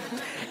 Good.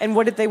 And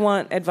what did they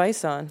want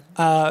advice on?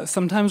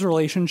 Sometimes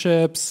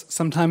relationships,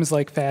 sometimes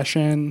like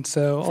fashion.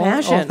 So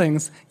all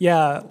things.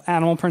 Yeah,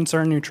 animal prints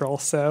are neutral,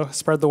 so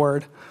spread the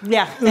word.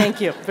 Yeah, thank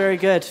you. Very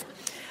good.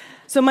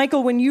 So,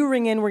 Michael, when you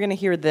ring in, we're going to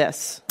hear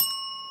this.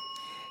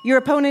 Your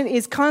opponent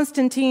is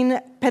Konstantin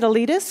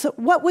Pedalidis.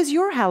 What was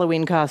your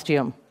Halloween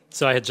costume?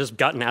 So I had just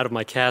gotten out of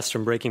my cast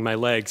from breaking my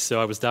legs,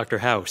 so I was Dr.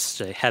 House.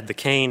 I had the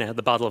cane, I had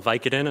the bottle of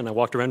Vicodin, and I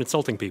walked around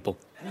insulting people.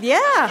 Yeah.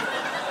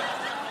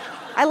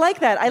 I like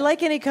that. I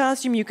like any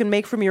costume you can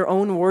make from your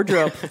own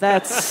wardrobe.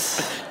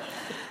 That's...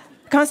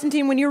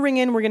 Konstantin, when you ring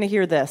in, we're going to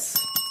hear this.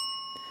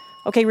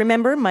 Okay,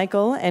 remember,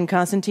 Michael and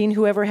Konstantin,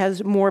 whoever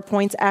has more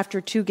points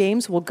after 2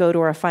 games will go to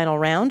our final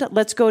round.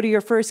 Let's go to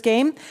your first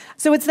game.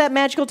 So it's that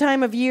magical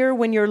time of year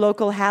when your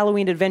local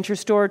Halloween adventure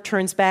store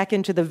turns back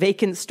into the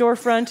vacant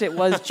storefront it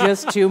was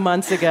just 2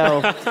 months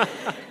ago.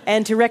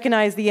 And to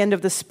recognize the end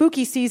of the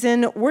spooky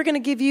season, we're going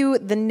to give you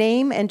the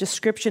name and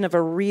description of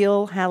a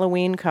real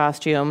Halloween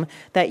costume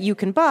that you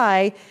can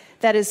buy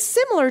that is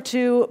similar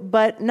to,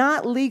 but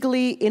not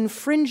legally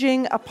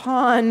infringing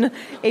upon,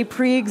 a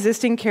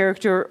pre-existing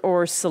character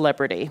or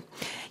celebrity.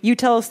 You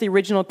tell us the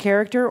original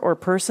character or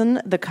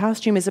person the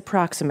costume is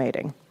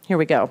approximating. Here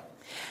we go.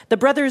 The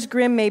Brothers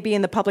Grimm may be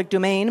in the public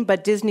domain,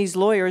 but Disney's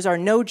lawyers are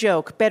no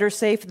joke. Better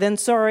safe than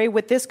sorry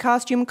with this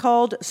costume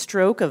called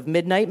Stroke of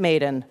Midnight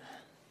Maiden.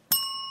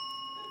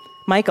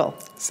 Michael.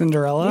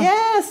 Cinderella?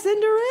 Yeah,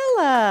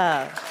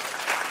 Cinderella.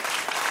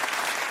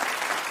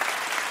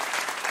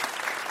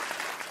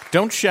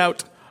 Don't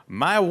shout,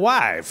 "My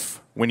wife,"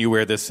 when you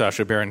wear this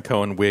Sacha Baron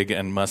Cohen wig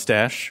and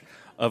mustache.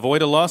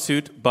 Avoid a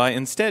lawsuit by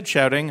instead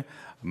shouting,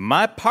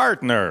 "My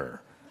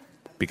partner,"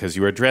 because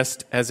you are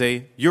dressed as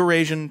a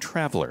Eurasian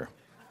traveler.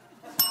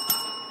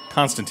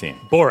 Constantine.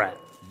 Borat.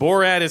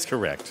 Borat is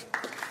correct.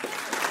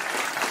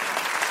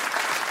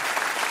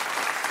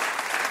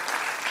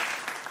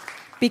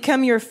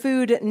 Become your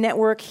Food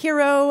Network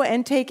hero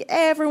and take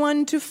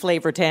everyone to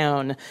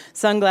Flavortown.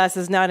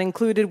 Sunglasses not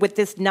included with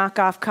this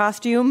knockoff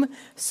costume.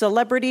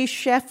 Celebrity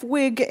chef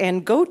wig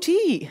and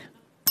goatee.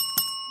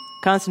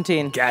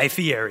 Constantine. Guy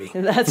Fieri.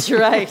 That's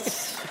right.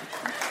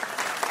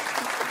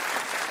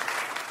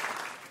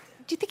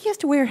 Do you think he has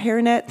to wear a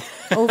hairnet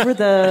over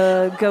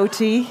the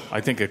goatee? I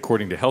think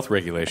according to health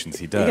regulations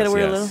he does, You gotta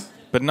wear yes. a little...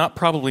 But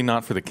probably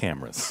not for the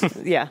cameras.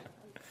 Yeah.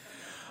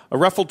 A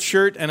ruffled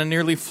shirt and a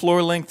nearly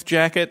floor-length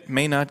jacket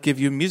may not give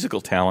you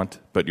musical talent,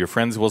 but your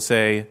friends will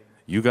say,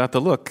 "You got the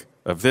look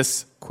of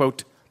this,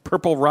 quote,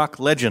 purple rock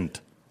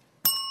legend."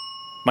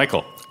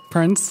 Michael.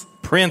 Prince.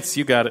 Prince,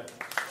 you got it.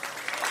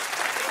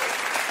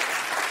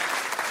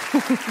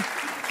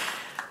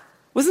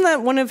 Wasn't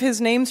that one of his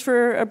names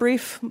for a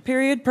brief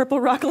period? Purple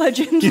rock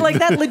legend? Like,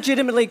 that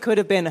legitimately could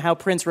have been how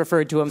Prince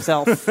referred to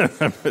himself.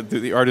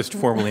 The artist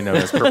formerly known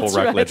as Purple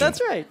Rock Legend.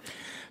 That's right.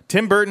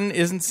 Tim Burton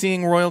isn't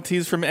seeing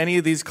royalties from any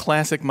of these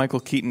classic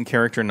Michael Keaton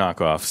character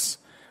knockoffs.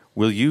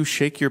 Will you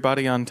shake your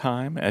body on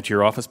time at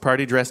your office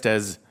party dressed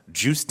as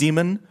Juice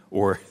Demon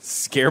or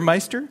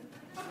Scaremeister?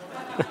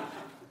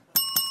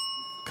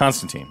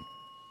 Constantine.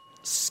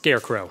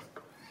 Scarecrow.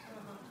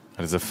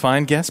 That is a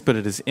fine guess, but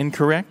it is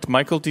incorrect.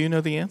 Michael, do you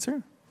know the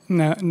answer?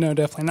 No,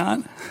 definitely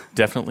not.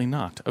 Definitely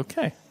not.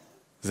 Okay.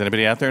 Does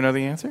anybody out there know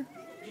the answer?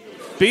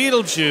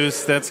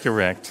 Beetlejuice, that's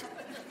correct.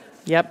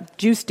 Yep,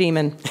 Juice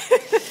Demon.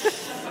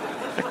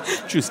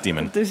 Juice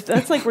Demon.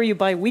 That's like where you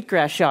buy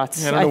wheatgrass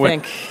shots, Yeah, I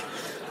think.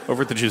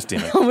 Over at the Juice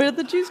Demon. Over at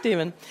the Juice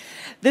Demon.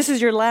 This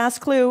is your last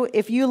clue.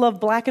 If you love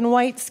black and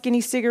white,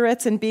 skinny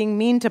cigarettes, and being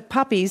mean to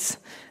puppies,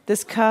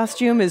 this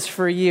costume is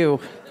for you.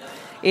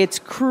 It's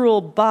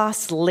Cruel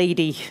Boss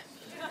Lady.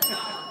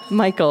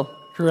 Michael.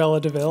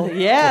 Cruella DeVille.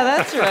 Yeah,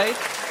 that's right.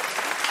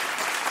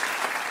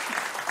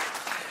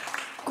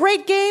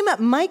 Great game.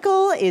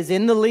 Michael is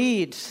in the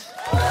lead.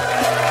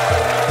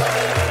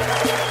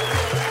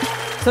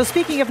 So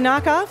speaking of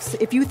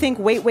knockoffs, if you think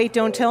Wait, Wait,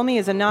 Don't Tell Me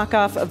is a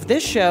knockoff of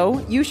this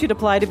show, you should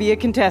apply to be a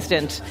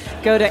contestant.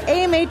 Go to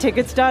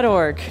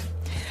amatickets.org.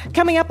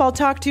 Coming up, I'll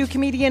talk to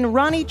comedian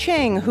Ronny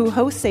Chieng, who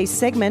hosts a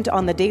segment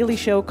on The Daily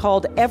Show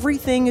called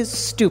Everything is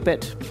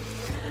Stupid.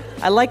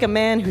 I like a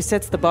man who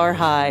sets the bar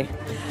high.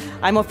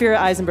 I'm Ophira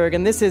Eisenberg,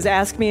 and this is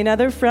Ask Me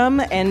Another from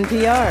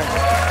NPR.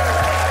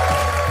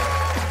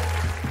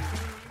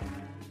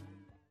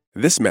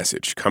 This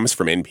message comes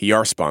from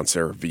NPR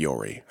sponsor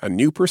Viore, a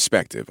new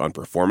perspective on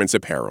performance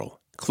apparel.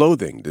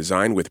 Clothing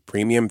designed with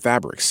premium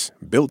fabrics,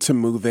 built to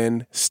move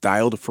in,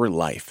 styled for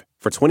life.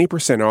 For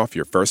 20% off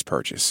your first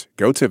purchase,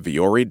 go to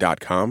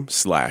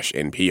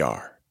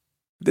viore.com/NPR.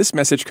 This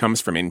message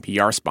comes from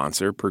NPR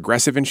sponsor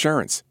Progressive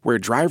Insurance, where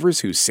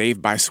drivers who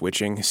save by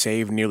switching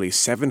save nearly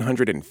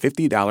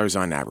 $750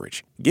 on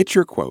average. Get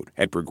your quote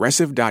at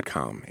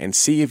progressive.com and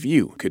see if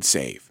you could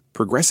save.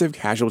 Progressive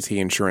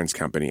Casualty Insurance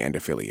Company and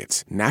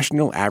Affiliates.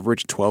 National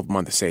average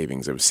 12-month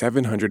savings of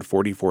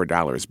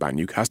 $744 by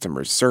new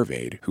customers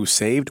surveyed who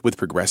saved with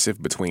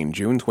Progressive between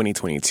June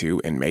 2022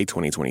 and May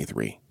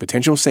 2023.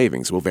 Potential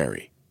savings will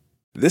vary.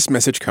 This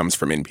message comes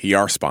from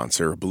NPR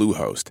sponsor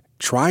Bluehost.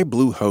 Try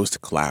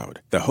Bluehost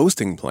Cloud, the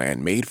hosting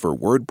plan made for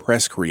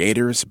WordPress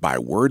creators by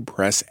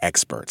WordPress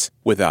experts.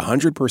 With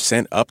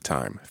 100%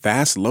 uptime,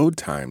 fast load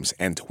times,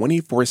 and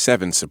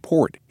 24/7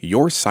 support,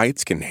 your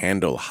sites can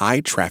handle high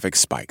traffic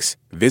spikes.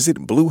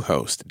 Visit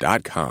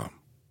Bluehost.com.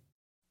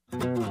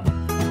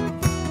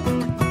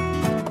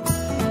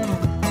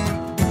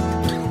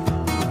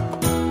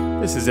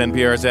 This is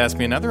NPR's Ask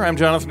Me Another. I'm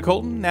Jonathan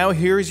Colton. Now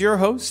here's your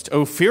host,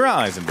 Ophira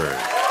Eisenberg.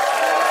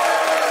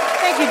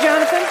 Thank you,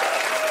 Jonathan.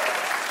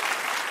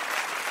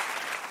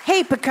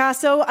 Hey,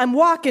 Picasso, I'm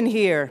walking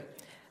here.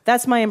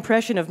 That's my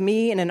impression of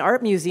me in an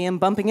art museum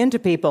bumping into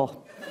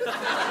people.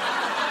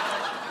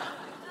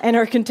 And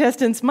our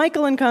contestants,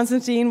 Michael and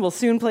Constantine, will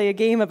soon play a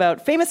game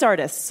about famous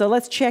artists. So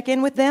let's check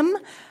in with them.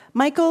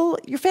 Michael,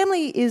 your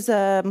family is,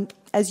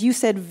 as you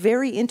said,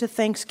 very into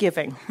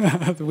Thanksgiving.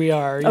 We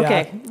are, yeah.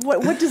 Okay.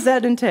 What does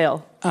that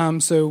entail?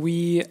 So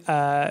we,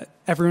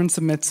 everyone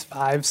submits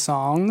 5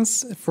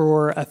 songs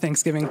for a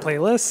Thanksgiving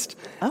playlist.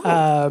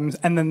 Oh.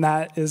 And then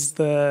that is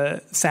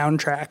the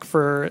soundtrack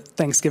for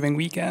Thanksgiving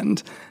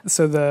weekend.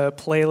 So the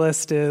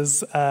playlist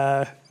is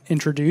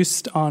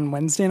introduced on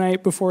Wednesday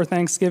night before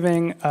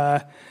Thanksgiving,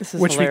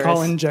 which we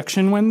call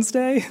Injection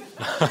Wednesday,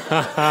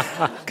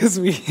 because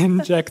we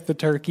inject the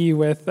turkey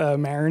with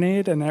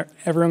marinade, and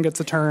everyone gets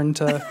a turn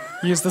to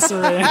use the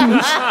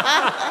syringe.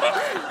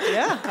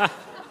 Yeah.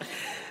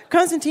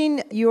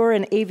 Constantine, you're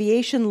an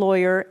aviation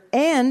lawyer,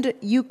 and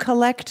you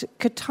collect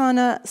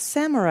katana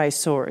samurai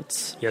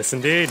swords. Yes,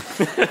 indeed.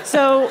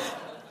 So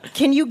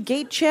Can you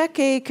gate check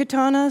a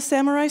katana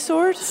samurai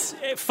sword?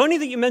 Funny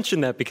that you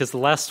mentioned that, because the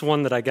last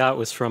one that I got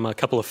was from a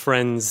couple of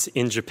friends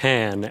in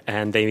Japan,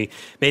 and they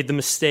made the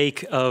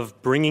mistake of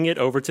bringing it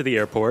over to the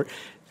airport.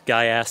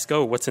 Guy asked,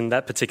 "Oh, what's in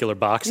that particular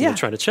box?" And they're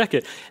trying to check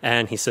it.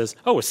 And he says,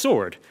 "Oh, a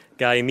sword."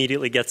 Guy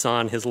immediately gets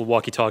on his little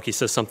walkie-talkie,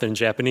 says something in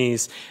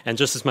Japanese, and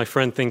just as my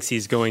friend thinks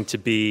he's going to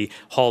be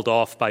hauled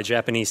off by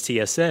Japanese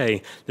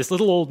TSA, this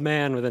little old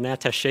man with an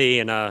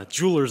attaché and a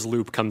jeweler's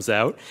loop comes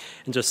out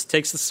and just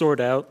takes the sword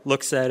out,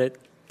 looks at it,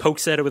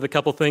 pokes at it with a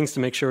couple things to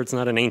make sure it's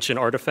not an ancient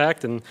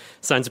artifact, and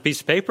signs a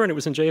piece of paper, and it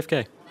was in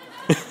JFK.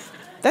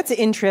 That's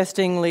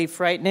interestingly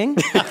frightening.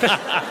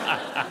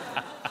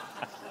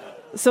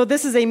 So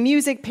this is a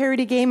music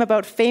parody game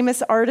about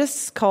famous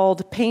artists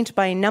called Paint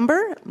by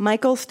Number.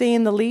 Michael, stay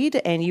in the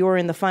lead, and you are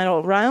in the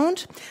final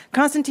round.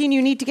 Constantine,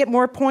 you need to get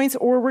more points,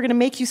 or we're going to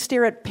make you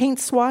stare at paint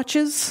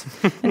swatches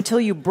until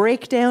you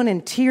break down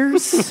in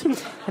tears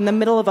in the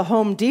middle of a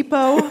Home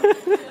Depot.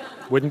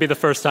 Wouldn't be the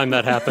first time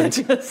that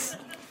happened.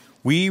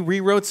 We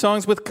rewrote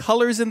songs with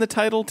colors in the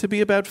title to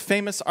be about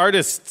famous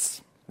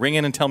artists. Ring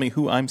in and tell me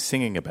who I'm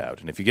singing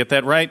about. And if you get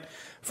that right,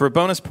 for a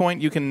bonus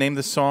point, you can name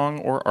the song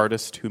or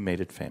artist who made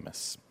it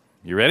famous.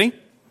 You ready?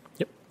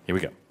 Yep. Here we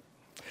go.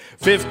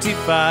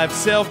 55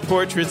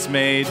 self-portraits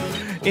made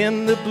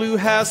in the blue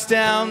house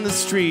down the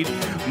street.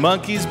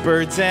 Monkeys,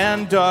 birds,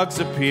 and dogs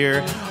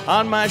appear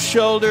on my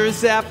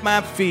shoulders, at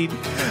my feet.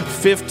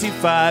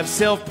 55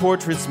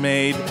 self-portraits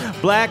made,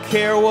 black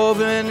hair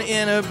woven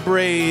in a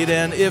braid.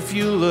 And if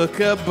you look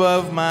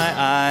above my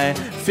eye,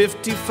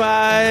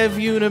 55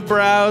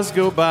 unibrows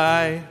go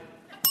by.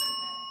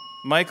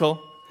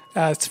 Michael.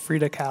 It's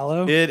Frida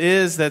Kahlo. It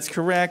is. That's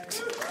correct.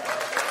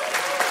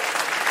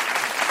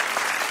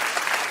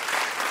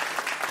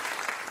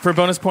 For a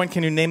bonus point,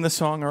 can you name the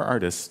song or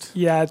artist?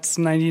 Yeah, it's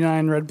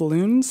 99 Red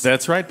Balloons.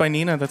 That's right, by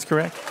Nina. That's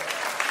correct.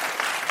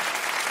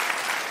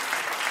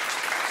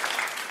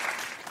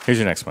 Here's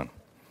your next one.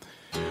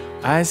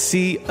 I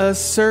see a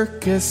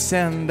circus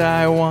and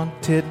I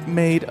want it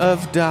made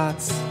of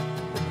dots.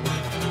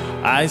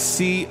 I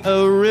see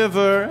a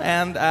river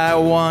and I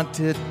want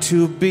it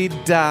to be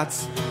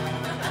dots.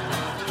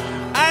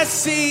 I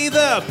see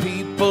the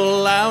people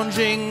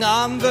lounging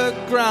on the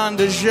Grande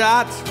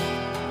Jatte.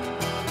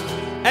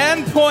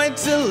 And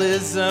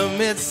pointillism,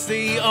 it's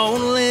the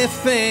only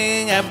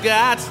thing I've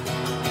got.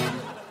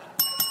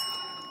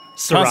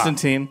 Seurat.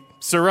 Constantine.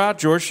 Seurat,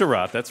 George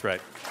Seurat, that's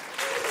right.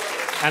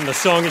 And the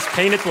song is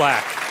Painted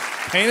Black.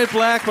 Painted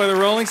Black by the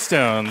Rolling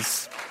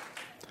Stones.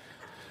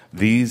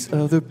 These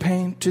other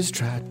painters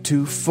tried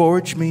to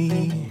forge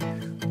me,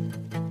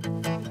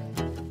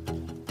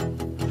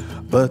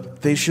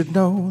 but they should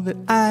know that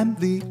I'm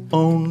the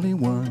only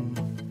one.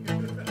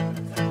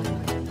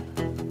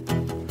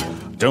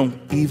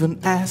 Don't even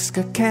ask,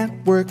 I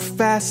can't work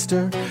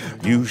faster.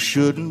 You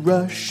shouldn't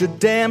rush a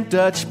damn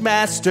Dutch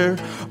master.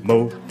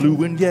 Mo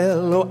blue and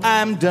yellow,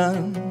 I'm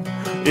done.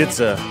 It's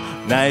a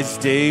nice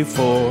day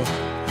for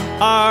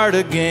art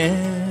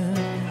again.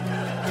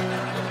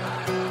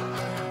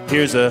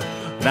 Here's a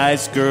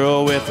nice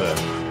girl with a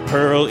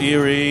pearl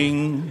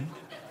earring.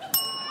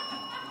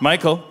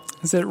 Michael.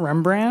 Is it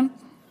Rembrandt?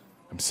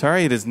 I'm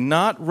sorry, it is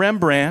not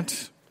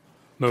Rembrandt.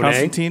 Monet?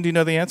 Constantine, do you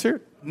know the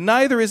answer?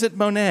 Neither is it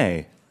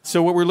Monet.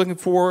 So what we're looking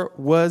for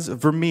was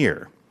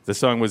Vermeer. The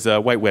song was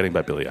White Wedding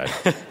by Billie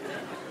Eilish.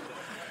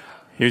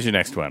 Here's your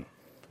next one.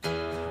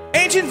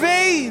 Ancient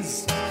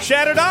vase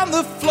shattered on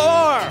the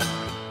floor.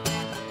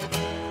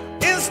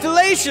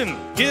 Installation,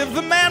 give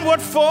the man what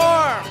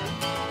for.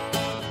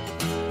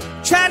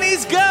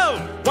 Chinese goat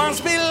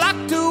wants me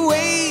locked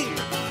away.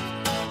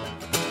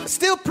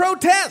 Still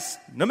protest,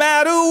 no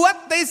matter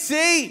what they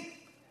say.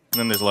 And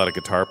then there's a lot of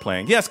guitar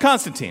playing. Yes,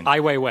 Constantine. Ai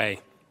Weiwei.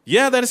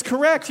 Yeah, that is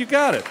correct. You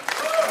got it.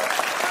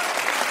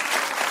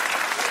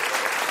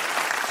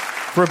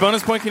 For a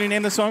bonus point, can you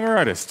name the song or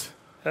artist?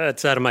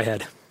 It's out of my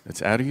head.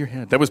 It's out of your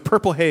head. That was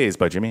Purple Haze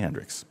by Jimi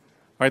Hendrix.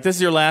 All right, this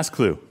is your last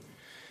clue.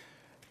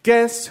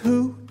 Guess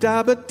who?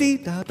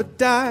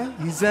 Da-ba-dee-da-ba-die.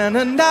 He's an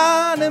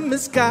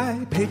anonymous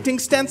guy, painting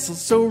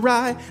stencils so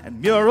wry,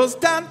 and murals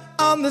done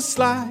on the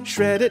sly.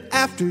 Shred it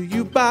after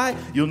you buy.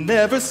 You'll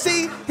never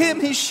see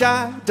him, he's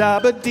shy.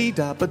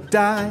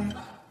 Da-ba-dee-da-ba-die.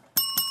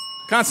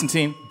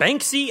 Constantine.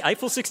 Banksy,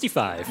 Eiffel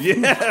 65.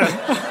 Yeah,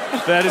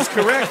 that is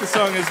correct. The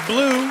song is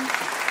Blue.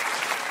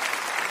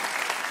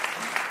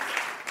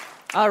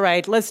 All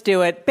right, let's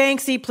do it.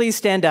 Banksy, please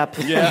stand up.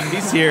 Yeah,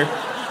 he's here.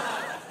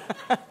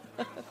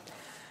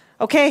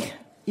 Okay,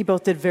 you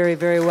both did very,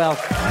 very well.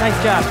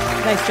 Nice job.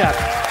 Nice job.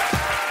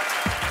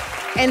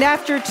 And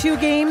after 2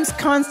 games,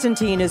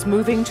 Constantine is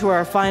moving to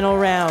our final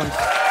round.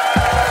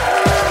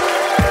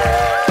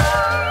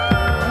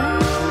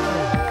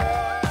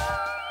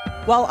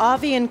 While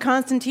Avi and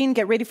Constantine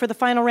get ready for the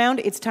final round,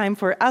 it's time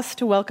for us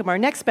to welcome our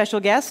next special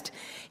guest.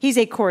 He's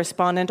a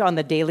correspondent on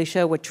The Daily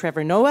Show with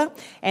Trevor Noah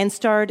and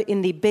starred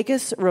in the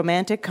biggest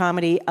romantic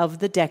comedy of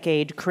the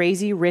decade,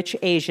 Crazy Rich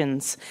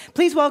Asians.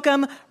 Please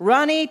welcome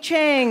Ronny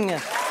Chieng.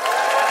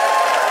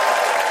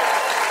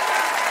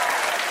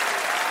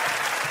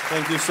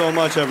 Thank you so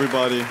much,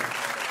 everybody.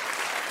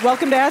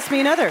 Welcome to Ask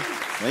Me Another.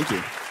 Thank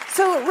you.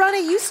 So,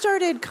 Ronny, you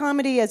started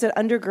comedy as an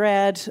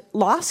undergrad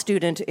law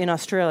student in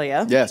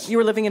Australia. Yes. You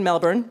were living in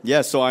Melbourne.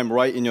 Yes, so I'm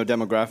right in your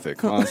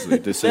demographic, honestly.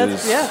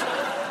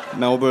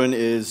 Melbourne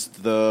is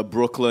the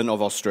Brooklyn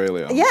of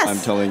Australia. Yes. I'm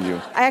telling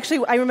you.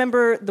 I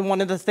remember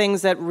one of the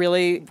things that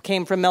really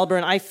came from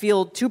Melbourne, I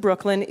feel, to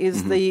Brooklyn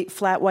is the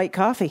flat white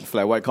coffee.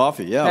 Flat white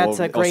coffee, yeah.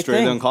 That's a great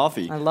Australian thing.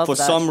 coffee. I love For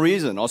that. some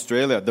reason,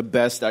 Australia, the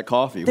best at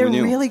coffee. They're Who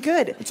knew? really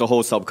good. It's a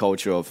whole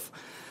subculture of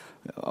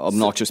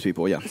obnoxious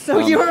people, yeah. So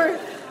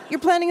you're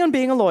planning on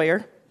being a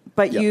lawyer,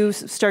 but you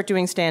start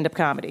doing stand-up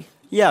comedy.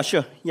 Yeah,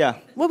 sure, yeah.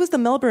 What was the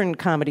Melbourne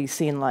comedy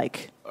scene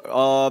like?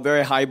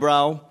 Very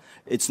highbrow.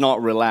 It's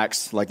not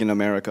relaxed like in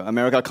America.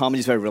 America comedy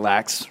is very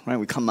relaxed, right?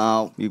 We come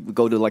out, we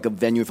go to like a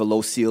venue with a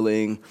low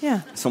ceiling.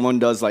 Yeah. Someone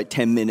does like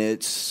 10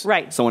 minutes.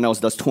 Right. Someone else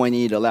does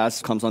 20. The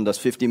last comes on does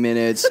 50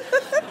 minutes.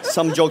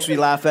 Some jokes we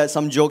laugh at,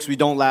 some jokes we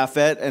don't laugh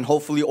at, and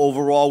hopefully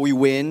overall we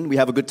win. We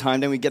have a good time,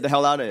 then we get the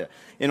hell out of here.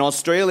 In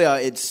Australia,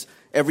 it's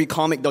every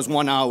comic does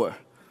 1 hour.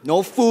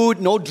 No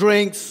food, no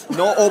drinks,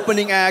 no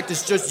opening act.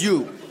 It's just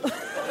you.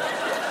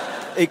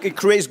 It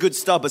creates good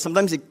stuff, but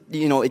sometimes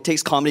it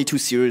takes comedy too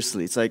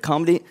seriously. It's like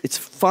comedy, it's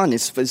fun.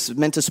 It's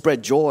meant to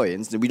spread joy,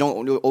 and we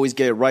don't always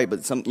get it right. But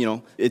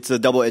it's a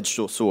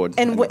double-edged sword.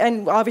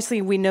 And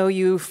obviously, we know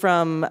you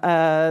from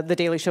the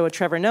Daily Show with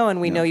Trevor Noah,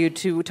 and we know you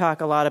to talk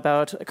a lot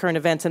about current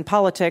events and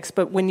politics.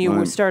 But when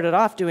you started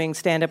off doing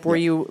stand-up, were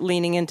you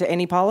leaning into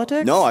any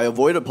politics? No, I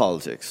avoided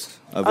politics.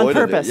 On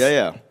purpose?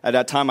 Yeah. At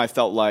that time, I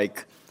felt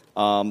like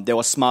there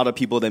were smarter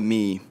people than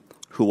me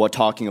who were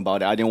talking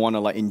about it. I didn't want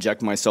to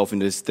inject myself in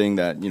this thing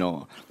that,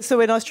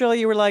 So in Australia,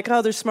 you were like,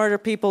 oh, there's smarter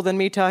people than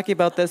me talking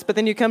about this. But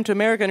then you come to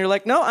America and you're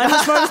like, no, I'm the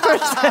smartest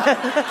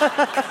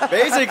person.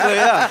 Basically,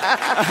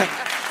 yeah.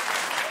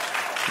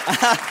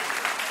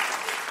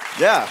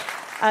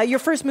 Yeah. Your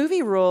first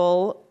movie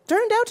role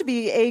turned out to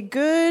be a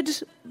good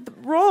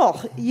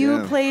role. You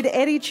played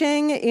Eddie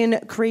Chieng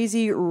in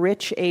Crazy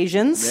Rich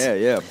Asians.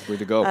 Yeah. Way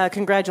to go.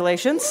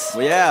 Congratulations.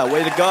 Well, yeah,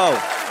 way to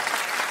go.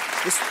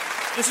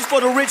 This is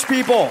for the rich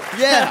people.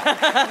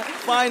 Yeah.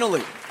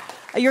 Finally.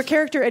 Your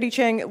character, Eddie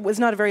Chieng, was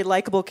not a very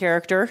likable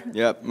character.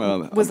 Yep.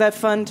 Was that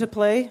fun to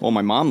play? Well,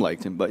 my mom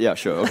liked him, but yeah,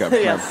 sure.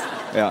 Okay. Yes.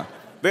 Yeah.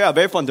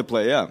 Very fun to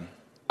play, yeah.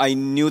 I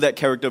knew that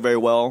character very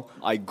well.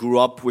 I grew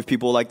up with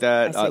people like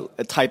that.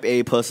 A type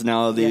A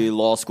personality,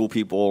 law school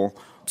people.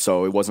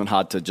 So it wasn't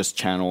hard to just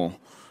channel.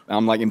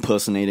 I'm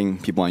impersonating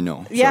people I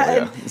know.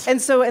 Yeah,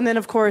 so, and then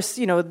of course,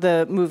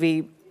 the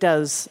movie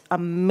does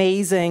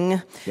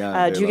amazing.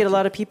 Yeah, do you get a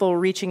lot of people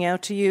reaching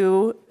out to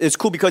you? It's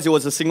cool because it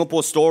was a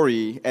Singapore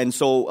story, and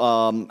so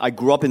I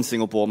grew up in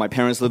Singapore. My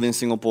parents live in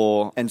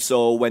Singapore, and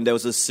so when there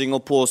was a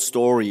Singapore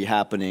story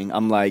happening,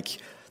 I'm like,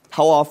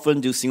 how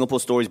often do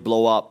Singapore stories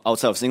blow up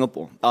outside of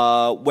Singapore?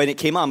 When it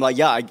came out, I'm like,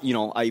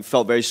 I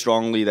felt very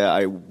strongly that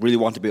I really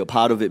want to be a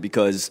part of it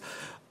because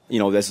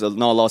there's not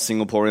a lot of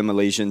Singaporean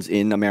Malaysians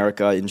in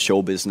America in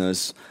show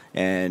business,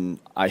 and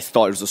I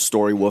thought it was a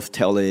story worth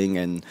telling,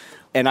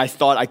 and I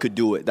thought I could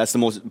do it. That's the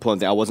most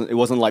important thing. It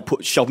wasn't like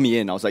shove me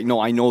in. I was like,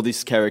 no, I know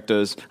these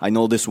characters. I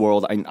know this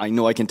world. I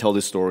know I can tell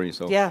this story.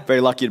 So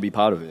very lucky to be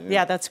part of it.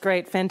 Yeah, that's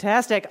great.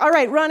 Fantastic. All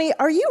right, Ronny,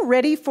 are you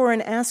ready for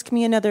an Ask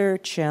Me Another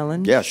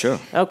challenge? Yeah,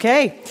 sure.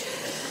 Okay.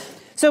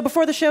 So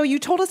before the show, you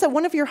told us that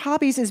one of your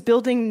hobbies is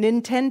building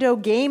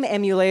Nintendo game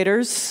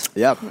emulators.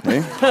 Yeah.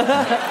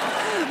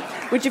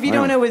 Which, if you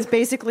don't know, is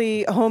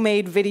basically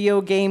homemade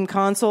video game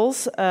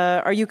consoles.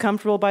 Are you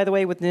comfortable, by the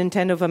way, with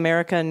Nintendo of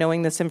America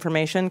knowing this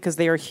information? Because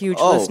they are huge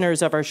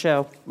listeners of our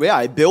show. Yeah,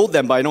 I build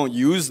them, but I don't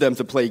use them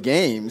to play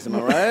games. Am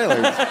I right?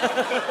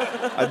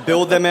 I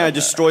build them and I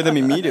destroy them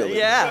immediately.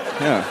 Yeah.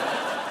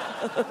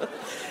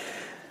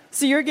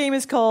 So your game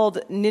is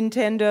called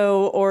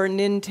Nintendo or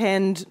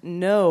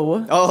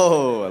Nintendo.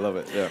 Oh, I love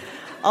it, yeah.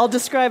 I'll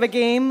describe a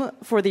game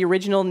for the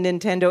original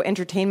Nintendo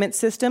Entertainment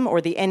System,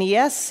 or the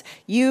NES.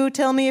 You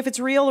tell me if it's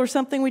real or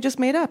something we just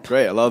made up.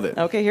 Great, I love it.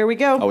 Okay, here we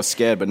go. I was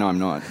scared, but no, I'm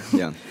not.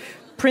 Yeah.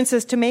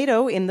 Princess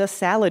Tomato in the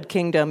Salad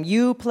Kingdom.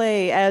 You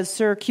play as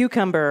Sir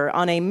Cucumber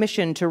on a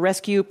mission to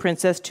rescue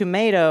Princess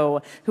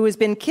Tomato, who has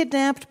been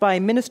kidnapped by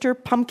Minister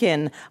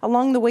Pumpkin.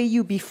 Along the way,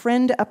 you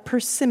befriend a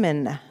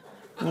persimmon.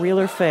 Real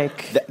or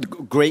fake?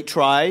 Great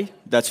try.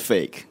 That's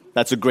fake.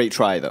 That's a great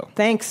try, though.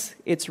 Thanks.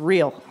 It's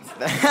real.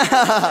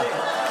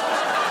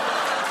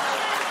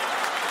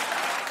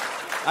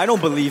 I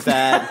don't believe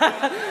that.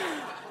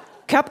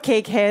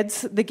 Cupcake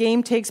Heads. The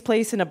game takes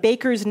place in a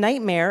baker's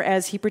nightmare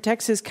as he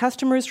protects his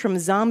customers from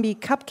zombie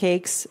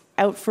cupcakes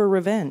out for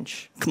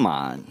revenge. Come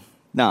on.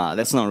 Nah,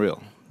 that's not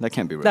real. That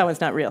can't be real. That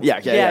one's not real. Yeah,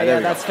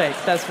 that's fake.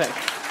 That's fake.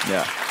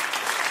 Yeah.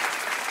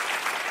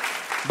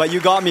 But you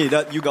got me.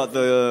 You got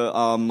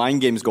the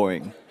mind games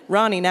going.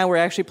 Ronny, now we're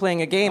actually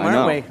playing a game,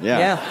 aren't we?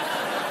 Yeah.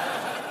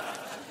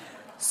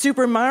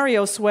 Super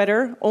Mario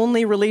Sweater,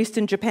 only released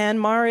in Japan.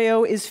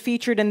 Mario is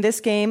featured in this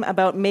game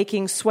about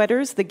making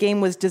sweaters. The game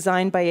was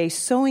designed by a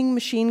sewing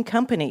machine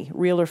company.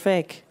 Real or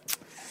fake?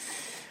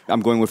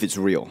 I'm going with it's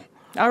real.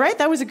 All right,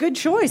 that was a good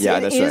choice. Yeah,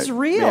 it is right.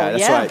 real. Yeah,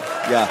 that's right.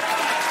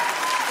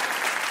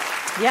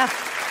 Yeah.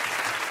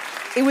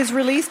 It was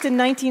released in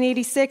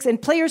 1986,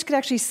 and players could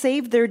actually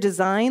save their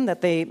design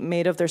that they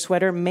made of their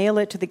sweater, mail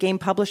it to the game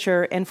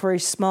publisher, and for a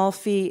small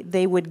fee,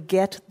 they would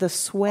get the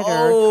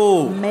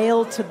sweater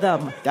mailed to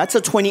them. That's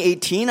a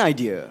 2018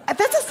 idea.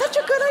 That's such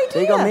a good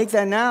idea. They gotta make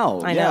that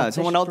now. I know. Yeah,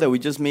 someone out there, we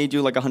just made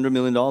you like $100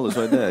 million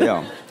right there.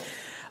 Yeah.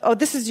 Oh,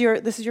 this is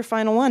your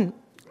final one.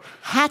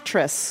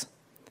 Hattress.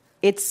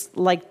 It's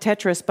like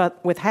Tetris,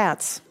 but with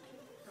hats.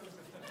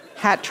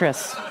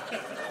 Hattress.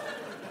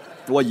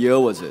 What year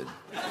was it?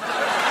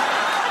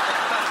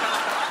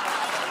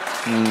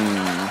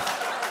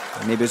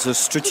 Maybe it's a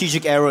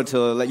strategic error to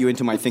let you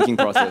into my thinking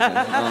process.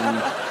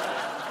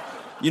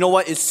 You know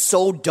what? It's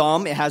so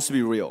dumb, it has to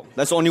be real.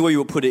 That's the only way you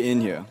would put it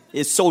in here.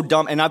 It's so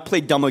dumb, and I've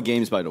played dumber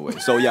games, by the way.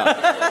 So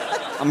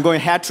yeah, I'm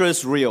going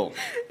Hattress real.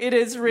 It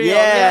is real. Yeah.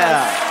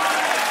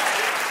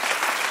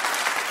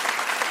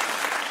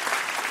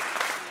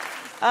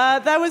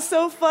 Yes. That was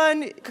so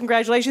fun.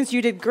 Congratulations,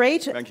 you did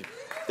great. Thank you.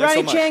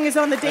 Ronny Chieng is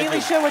on The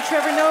Daily Show with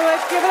Trevor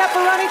Noah. Give it up for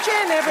Ronny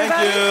Chieng,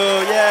 everybody. Thank you.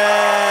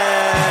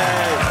 Yay!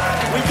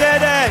 We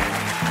did it.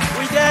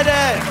 We did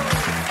it.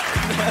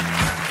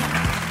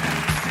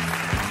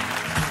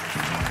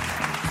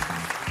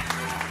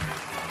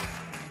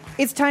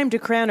 It's time to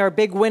crown our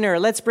big winner.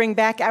 Let's bring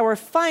back our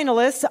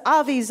finalist,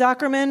 Avi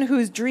Zuckerman,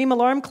 whose dream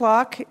alarm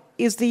clock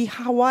is the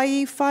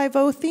Hawaii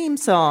Five-0 theme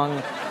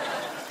song.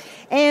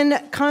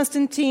 And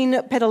Konstantin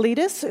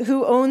Pedalidis,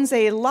 who owns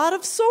a lot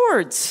of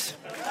swords.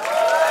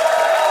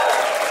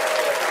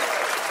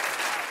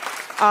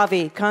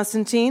 Avi,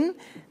 Konstantin,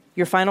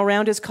 your final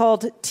round is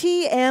called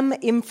TM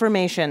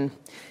Information.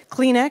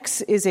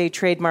 Kleenex is a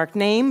trademark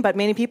name, but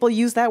many people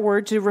use that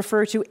word to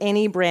refer to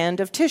any brand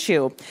of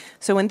tissue.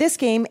 So in this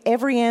game,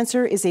 every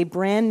answer is a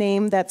brand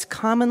name that's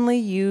commonly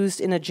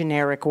used in a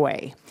generic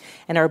way.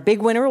 And our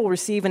big winner will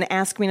receive an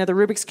Ask Me Another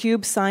Rubik's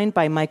Cube signed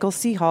by Michael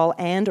C. Hall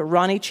and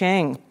Ronny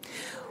Chieng.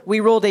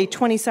 We rolled a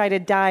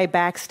 20-sided die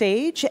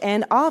backstage,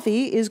 and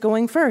Avi is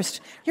going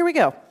first. Here we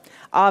go.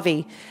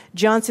 Avi,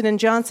 Johnson &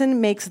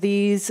 Johnson makes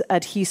these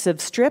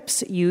adhesive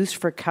strips used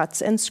for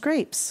cuts and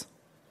scrapes.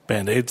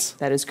 Band-Aids.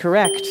 That is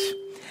correct.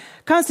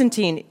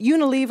 Konstantin,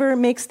 Unilever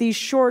makes these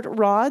short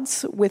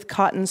rods with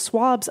cotton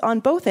swabs on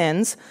both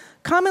ends,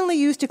 commonly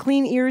used to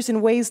clean ears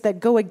in ways that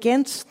go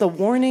against the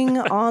warning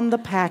on the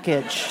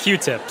package.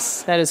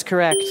 Q-tips. That is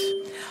correct.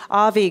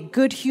 Avi,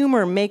 Good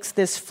Humor makes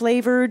this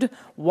flavored,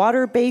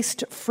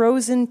 water-based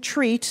frozen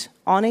treat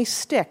on a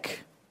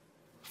stick.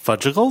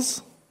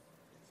 Fudgicles?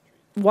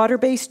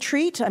 Water-based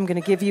treat? I'm going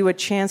to give you a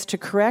chance to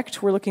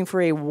correct. We're looking for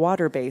a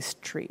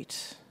water-based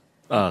treat.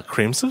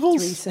 Creamsicles?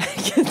 3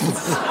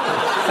 seconds.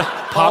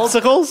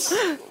 Popsicles?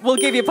 We'll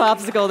give you a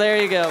popsicle.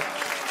 There you go.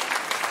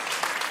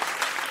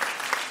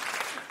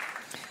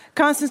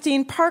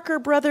 Konstantin, Parker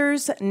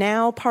Brothers,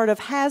 now part of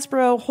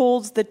Hasbro,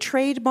 holds the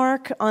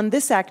trademark on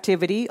this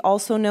activity,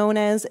 also known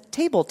as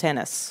table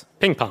tennis.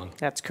 Ping pong.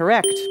 That's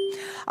correct.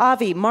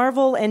 Avi,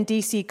 Marvel and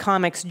DC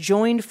Comics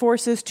joined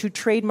forces to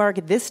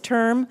trademark this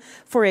term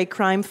for a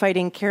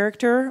crime-fighting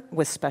character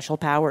with special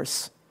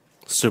powers.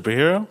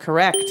 Superhero?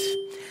 Correct.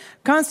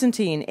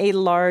 Konstantin, a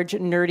large,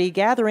 nerdy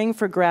gathering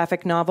for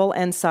graphic novel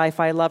and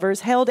sci-fi lovers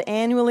held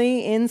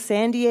annually in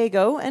San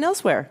Diego and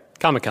elsewhere.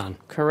 Comic-Con.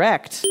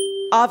 Correct.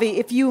 Avi,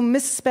 if you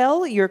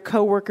misspell your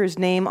coworker's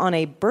name on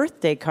a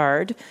birthday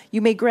card,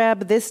 you may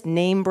grab this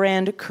name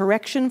brand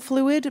correction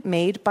fluid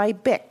made by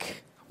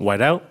Bic.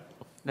 Whiteout?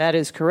 That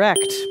is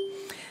correct.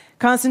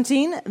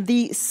 Konstantin,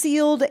 the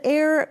Sealed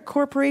Air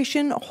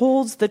Corporation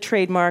holds the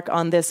trademark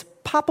on this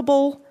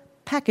poppable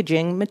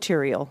packaging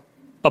material.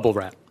 Bubble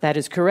wrap. That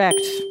is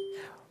correct.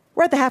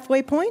 We're at the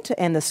halfway point,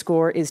 and the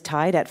score is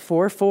tied at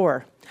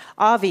 4-4.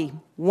 Avi,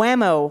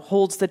 Whammo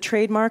holds the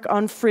trademark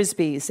on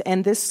Frisbees,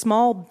 and this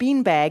small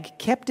beanbag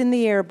kept in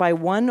the air by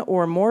one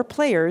or more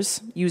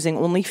players using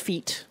only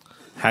feet.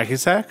 Hacky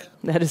sack?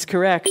 That is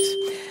correct.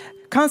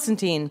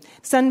 Konstantin,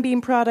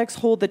 Sunbeam Products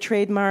hold the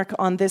trademark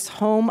on this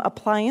home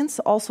appliance,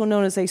 also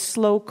known as a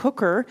slow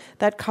cooker,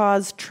 that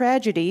caused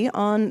tragedy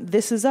on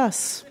This Is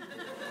Us.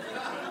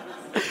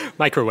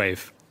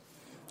 Microwave.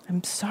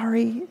 I'm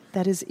sorry,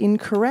 that is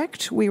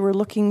incorrect. We were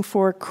looking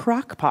for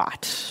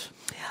crockpot.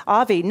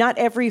 Avi, not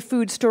every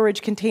food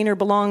storage container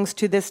belongs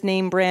to this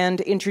name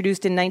brand,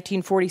 introduced in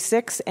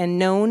 1946 and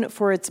known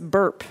for its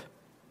burp.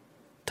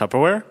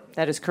 Tupperware?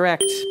 That is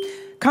correct.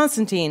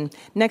 Konstantin,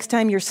 next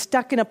time you're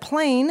stuck in a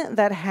plane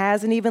that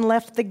hasn't even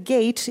left the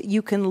gate,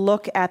 you can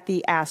look at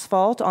the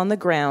asphalt on the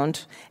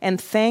ground and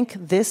thank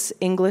this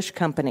English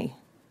company.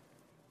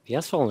 The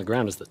asphalt on the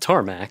ground is the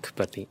tarmac,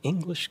 but the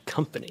English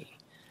company.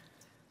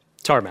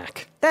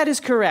 Tarmac. That is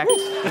correct.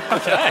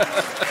 Okay.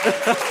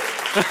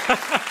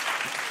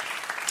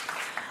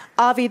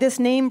 Avi, this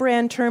name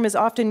brand term is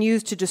often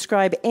used to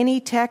describe any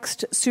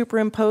text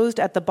superimposed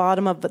at the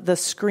bottom of the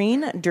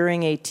screen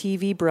during a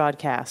TV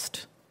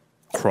broadcast.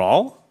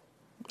 Crawl?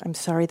 I'm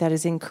sorry, that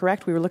is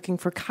incorrect. We were looking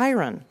for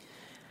Chiron.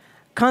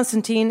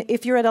 Konstantin,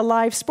 if you're at a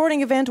live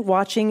sporting event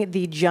watching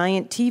the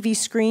giant TV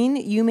screen,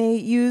 you may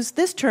use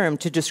this term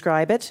to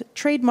describe it,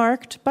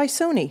 trademarked by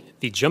Sony.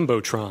 The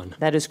Jumbotron.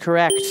 That is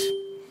correct.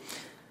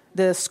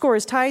 The score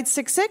is tied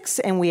 6-6,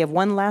 and we have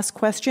one last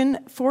question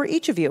for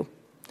each of you.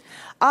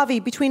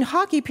 Avi, between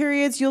hockey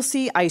periods, you'll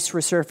see ice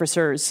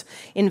resurfacers,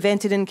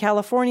 invented in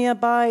California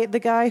by the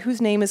guy whose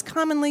name is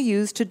commonly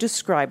used to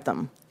describe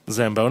them.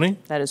 Zamboni?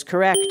 That is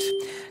correct.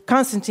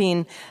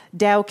 Constantine,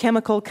 Dow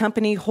Chemical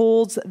Company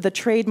holds the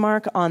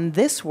trademark on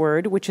this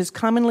word, which is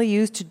commonly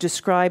used to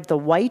describe the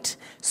white,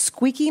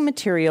 squeaky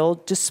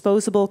material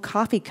disposable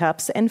coffee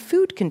cups and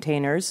food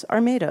containers are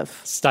made of.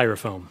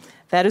 Styrofoam.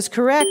 That is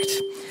correct.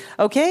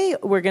 Okay,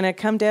 we're going to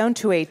come down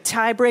to a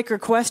tiebreaker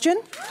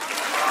question.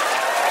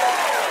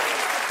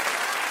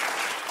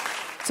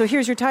 So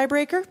here's your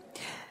tiebreaker.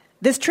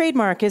 This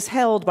trademark is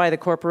held by the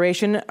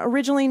corporation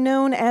originally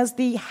known as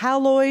the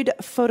Haloid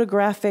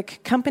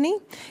Photographic Company.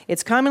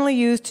 It's commonly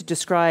used to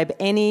describe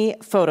any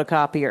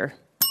photocopier.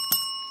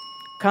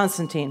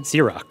 Constantine.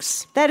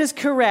 Xerox. That is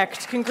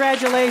correct.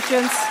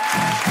 Congratulations.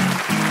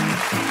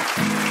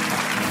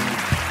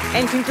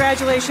 And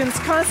congratulations,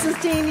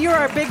 Constantine, you're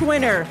our big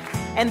winner.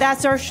 And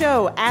that's our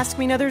show. Ask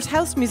Me Another's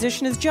house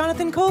musician is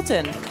Jonathan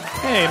Colton.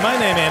 Hey, my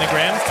name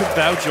anagrams to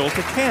Thou Jolt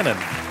a Cannon.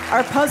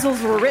 Our puzzles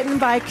were written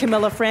by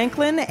Camilla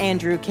Franklin,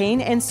 Andrew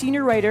Kane, and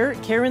senior writer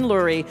Karen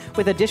Lurie,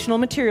 with additional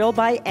material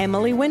by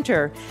Emily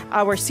Winter.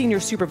 Our senior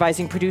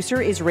supervising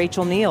producer is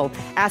Rachel Neal.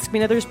 Ask Me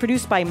Another is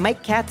produced by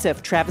Mike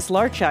Katziff, Travis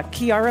Larchuk,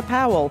 Kiara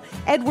Powell,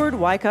 Edward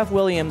Wyckoff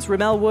Williams,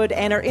 Ramel Wood,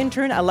 and our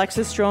intern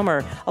Alexis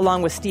Stromer,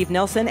 along with Steve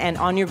Nelson and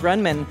Anya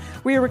Grunman.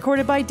 We are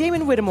recorded by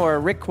Damon Whittemore,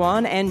 Rick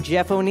Kwan, and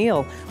Jeff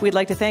O'Neill. We'd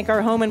like to thank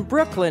our home in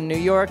Brooklyn, New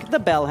York, the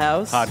Bell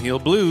House, Hot Heel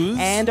Blues,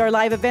 and our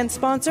live event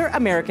sponsor,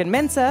 American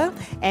Mensa,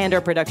 and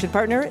our production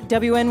partner,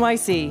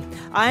 WNYC.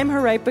 I'm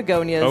Harriet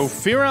Begonias.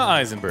 Ophira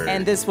Eisenberg.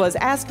 And this was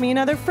Ask Me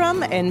Another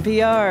from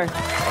NPR.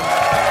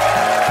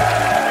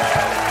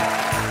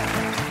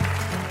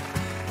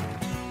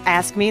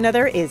 Ask Me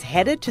Another is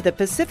headed to the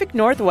Pacific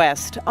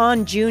Northwest.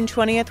 On June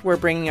 20th, we're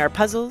bringing our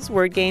puzzles,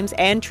 word games,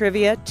 and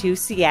trivia to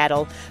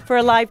Seattle for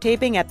a live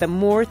taping at the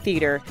Moore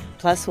Theater.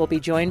 Plus, we'll be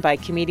joined by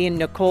comedian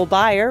Nicole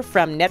Byer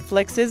from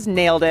Netflix's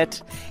Nailed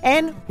It.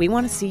 And we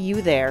want to see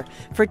you there.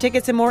 For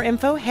tickets and more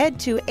info, head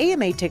to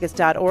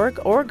amatickets.org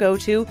or go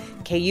to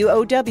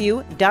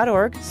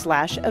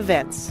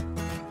kuow.org/events.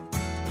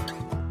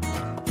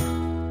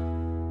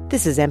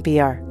 This is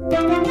NPR.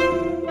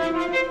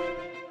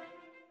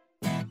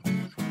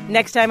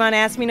 Next time on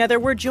Ask Me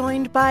Another, we're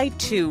joined by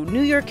two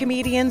New York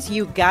comedians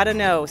you gotta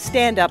know,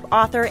 stand-up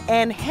author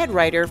and head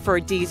writer for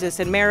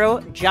Deezus and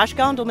Mero, Josh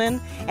Gondelman,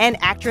 and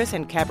actress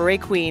and cabaret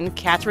queen,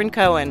 Catherine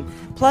Cohen,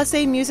 plus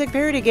a music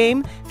parody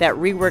game that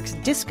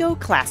reworks disco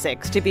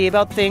classics to be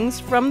about things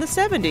from the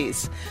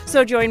 70s.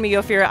 So join me,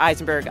 Ophira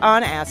Eisenberg,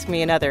 on Ask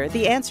Me Another,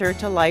 the answer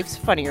to life's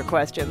funnier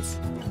questions.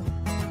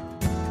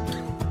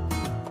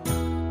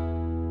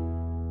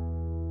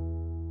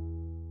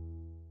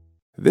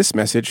 This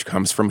message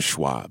comes from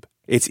Schwab.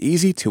 It's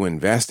easy to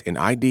invest in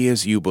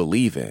ideas you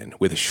believe in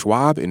with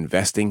Schwab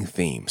investing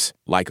themes,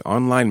 like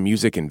online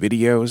music and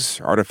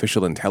videos,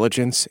 artificial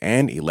intelligence,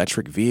 and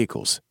electric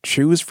vehicles.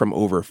 Choose from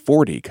over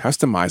 40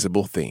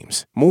 customizable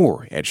themes.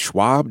 More at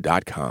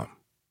schwab.com.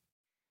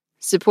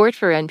 Support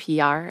for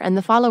NPR and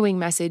the following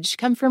message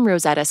come from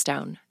Rosetta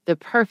Stone, the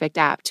perfect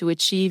app to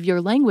achieve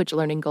your language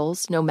learning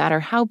goals no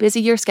matter how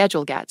busy your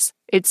schedule gets.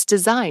 It's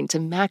designed to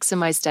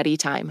maximize study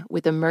time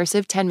with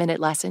immersive 10-minute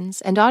lessons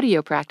and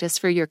audio practice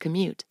for your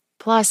commute.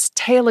 Plus,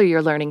 tailor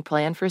your learning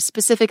plan for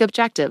specific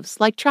objectives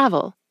like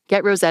travel.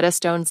 Get Rosetta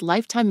Stone's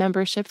lifetime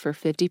membership for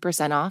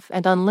 50% off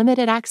and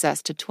unlimited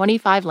access to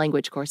 25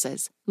 language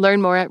courses.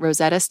 Learn more at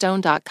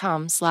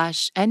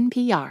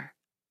rosettastone.com/NPR.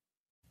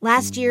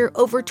 Last year,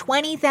 over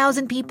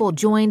 20,000 people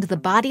joined the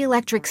Body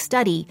Electric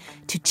study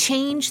to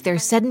change their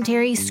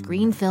sedentary,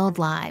 screen-filled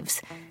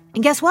lives.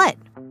 And guess what?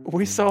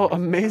 We saw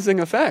amazing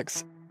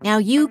effects. Now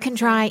you can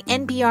try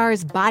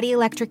NPR's Body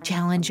Electric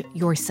Challenge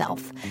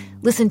yourself.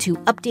 Listen to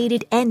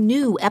updated and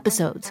new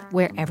episodes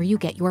wherever you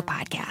get your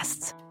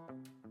podcasts.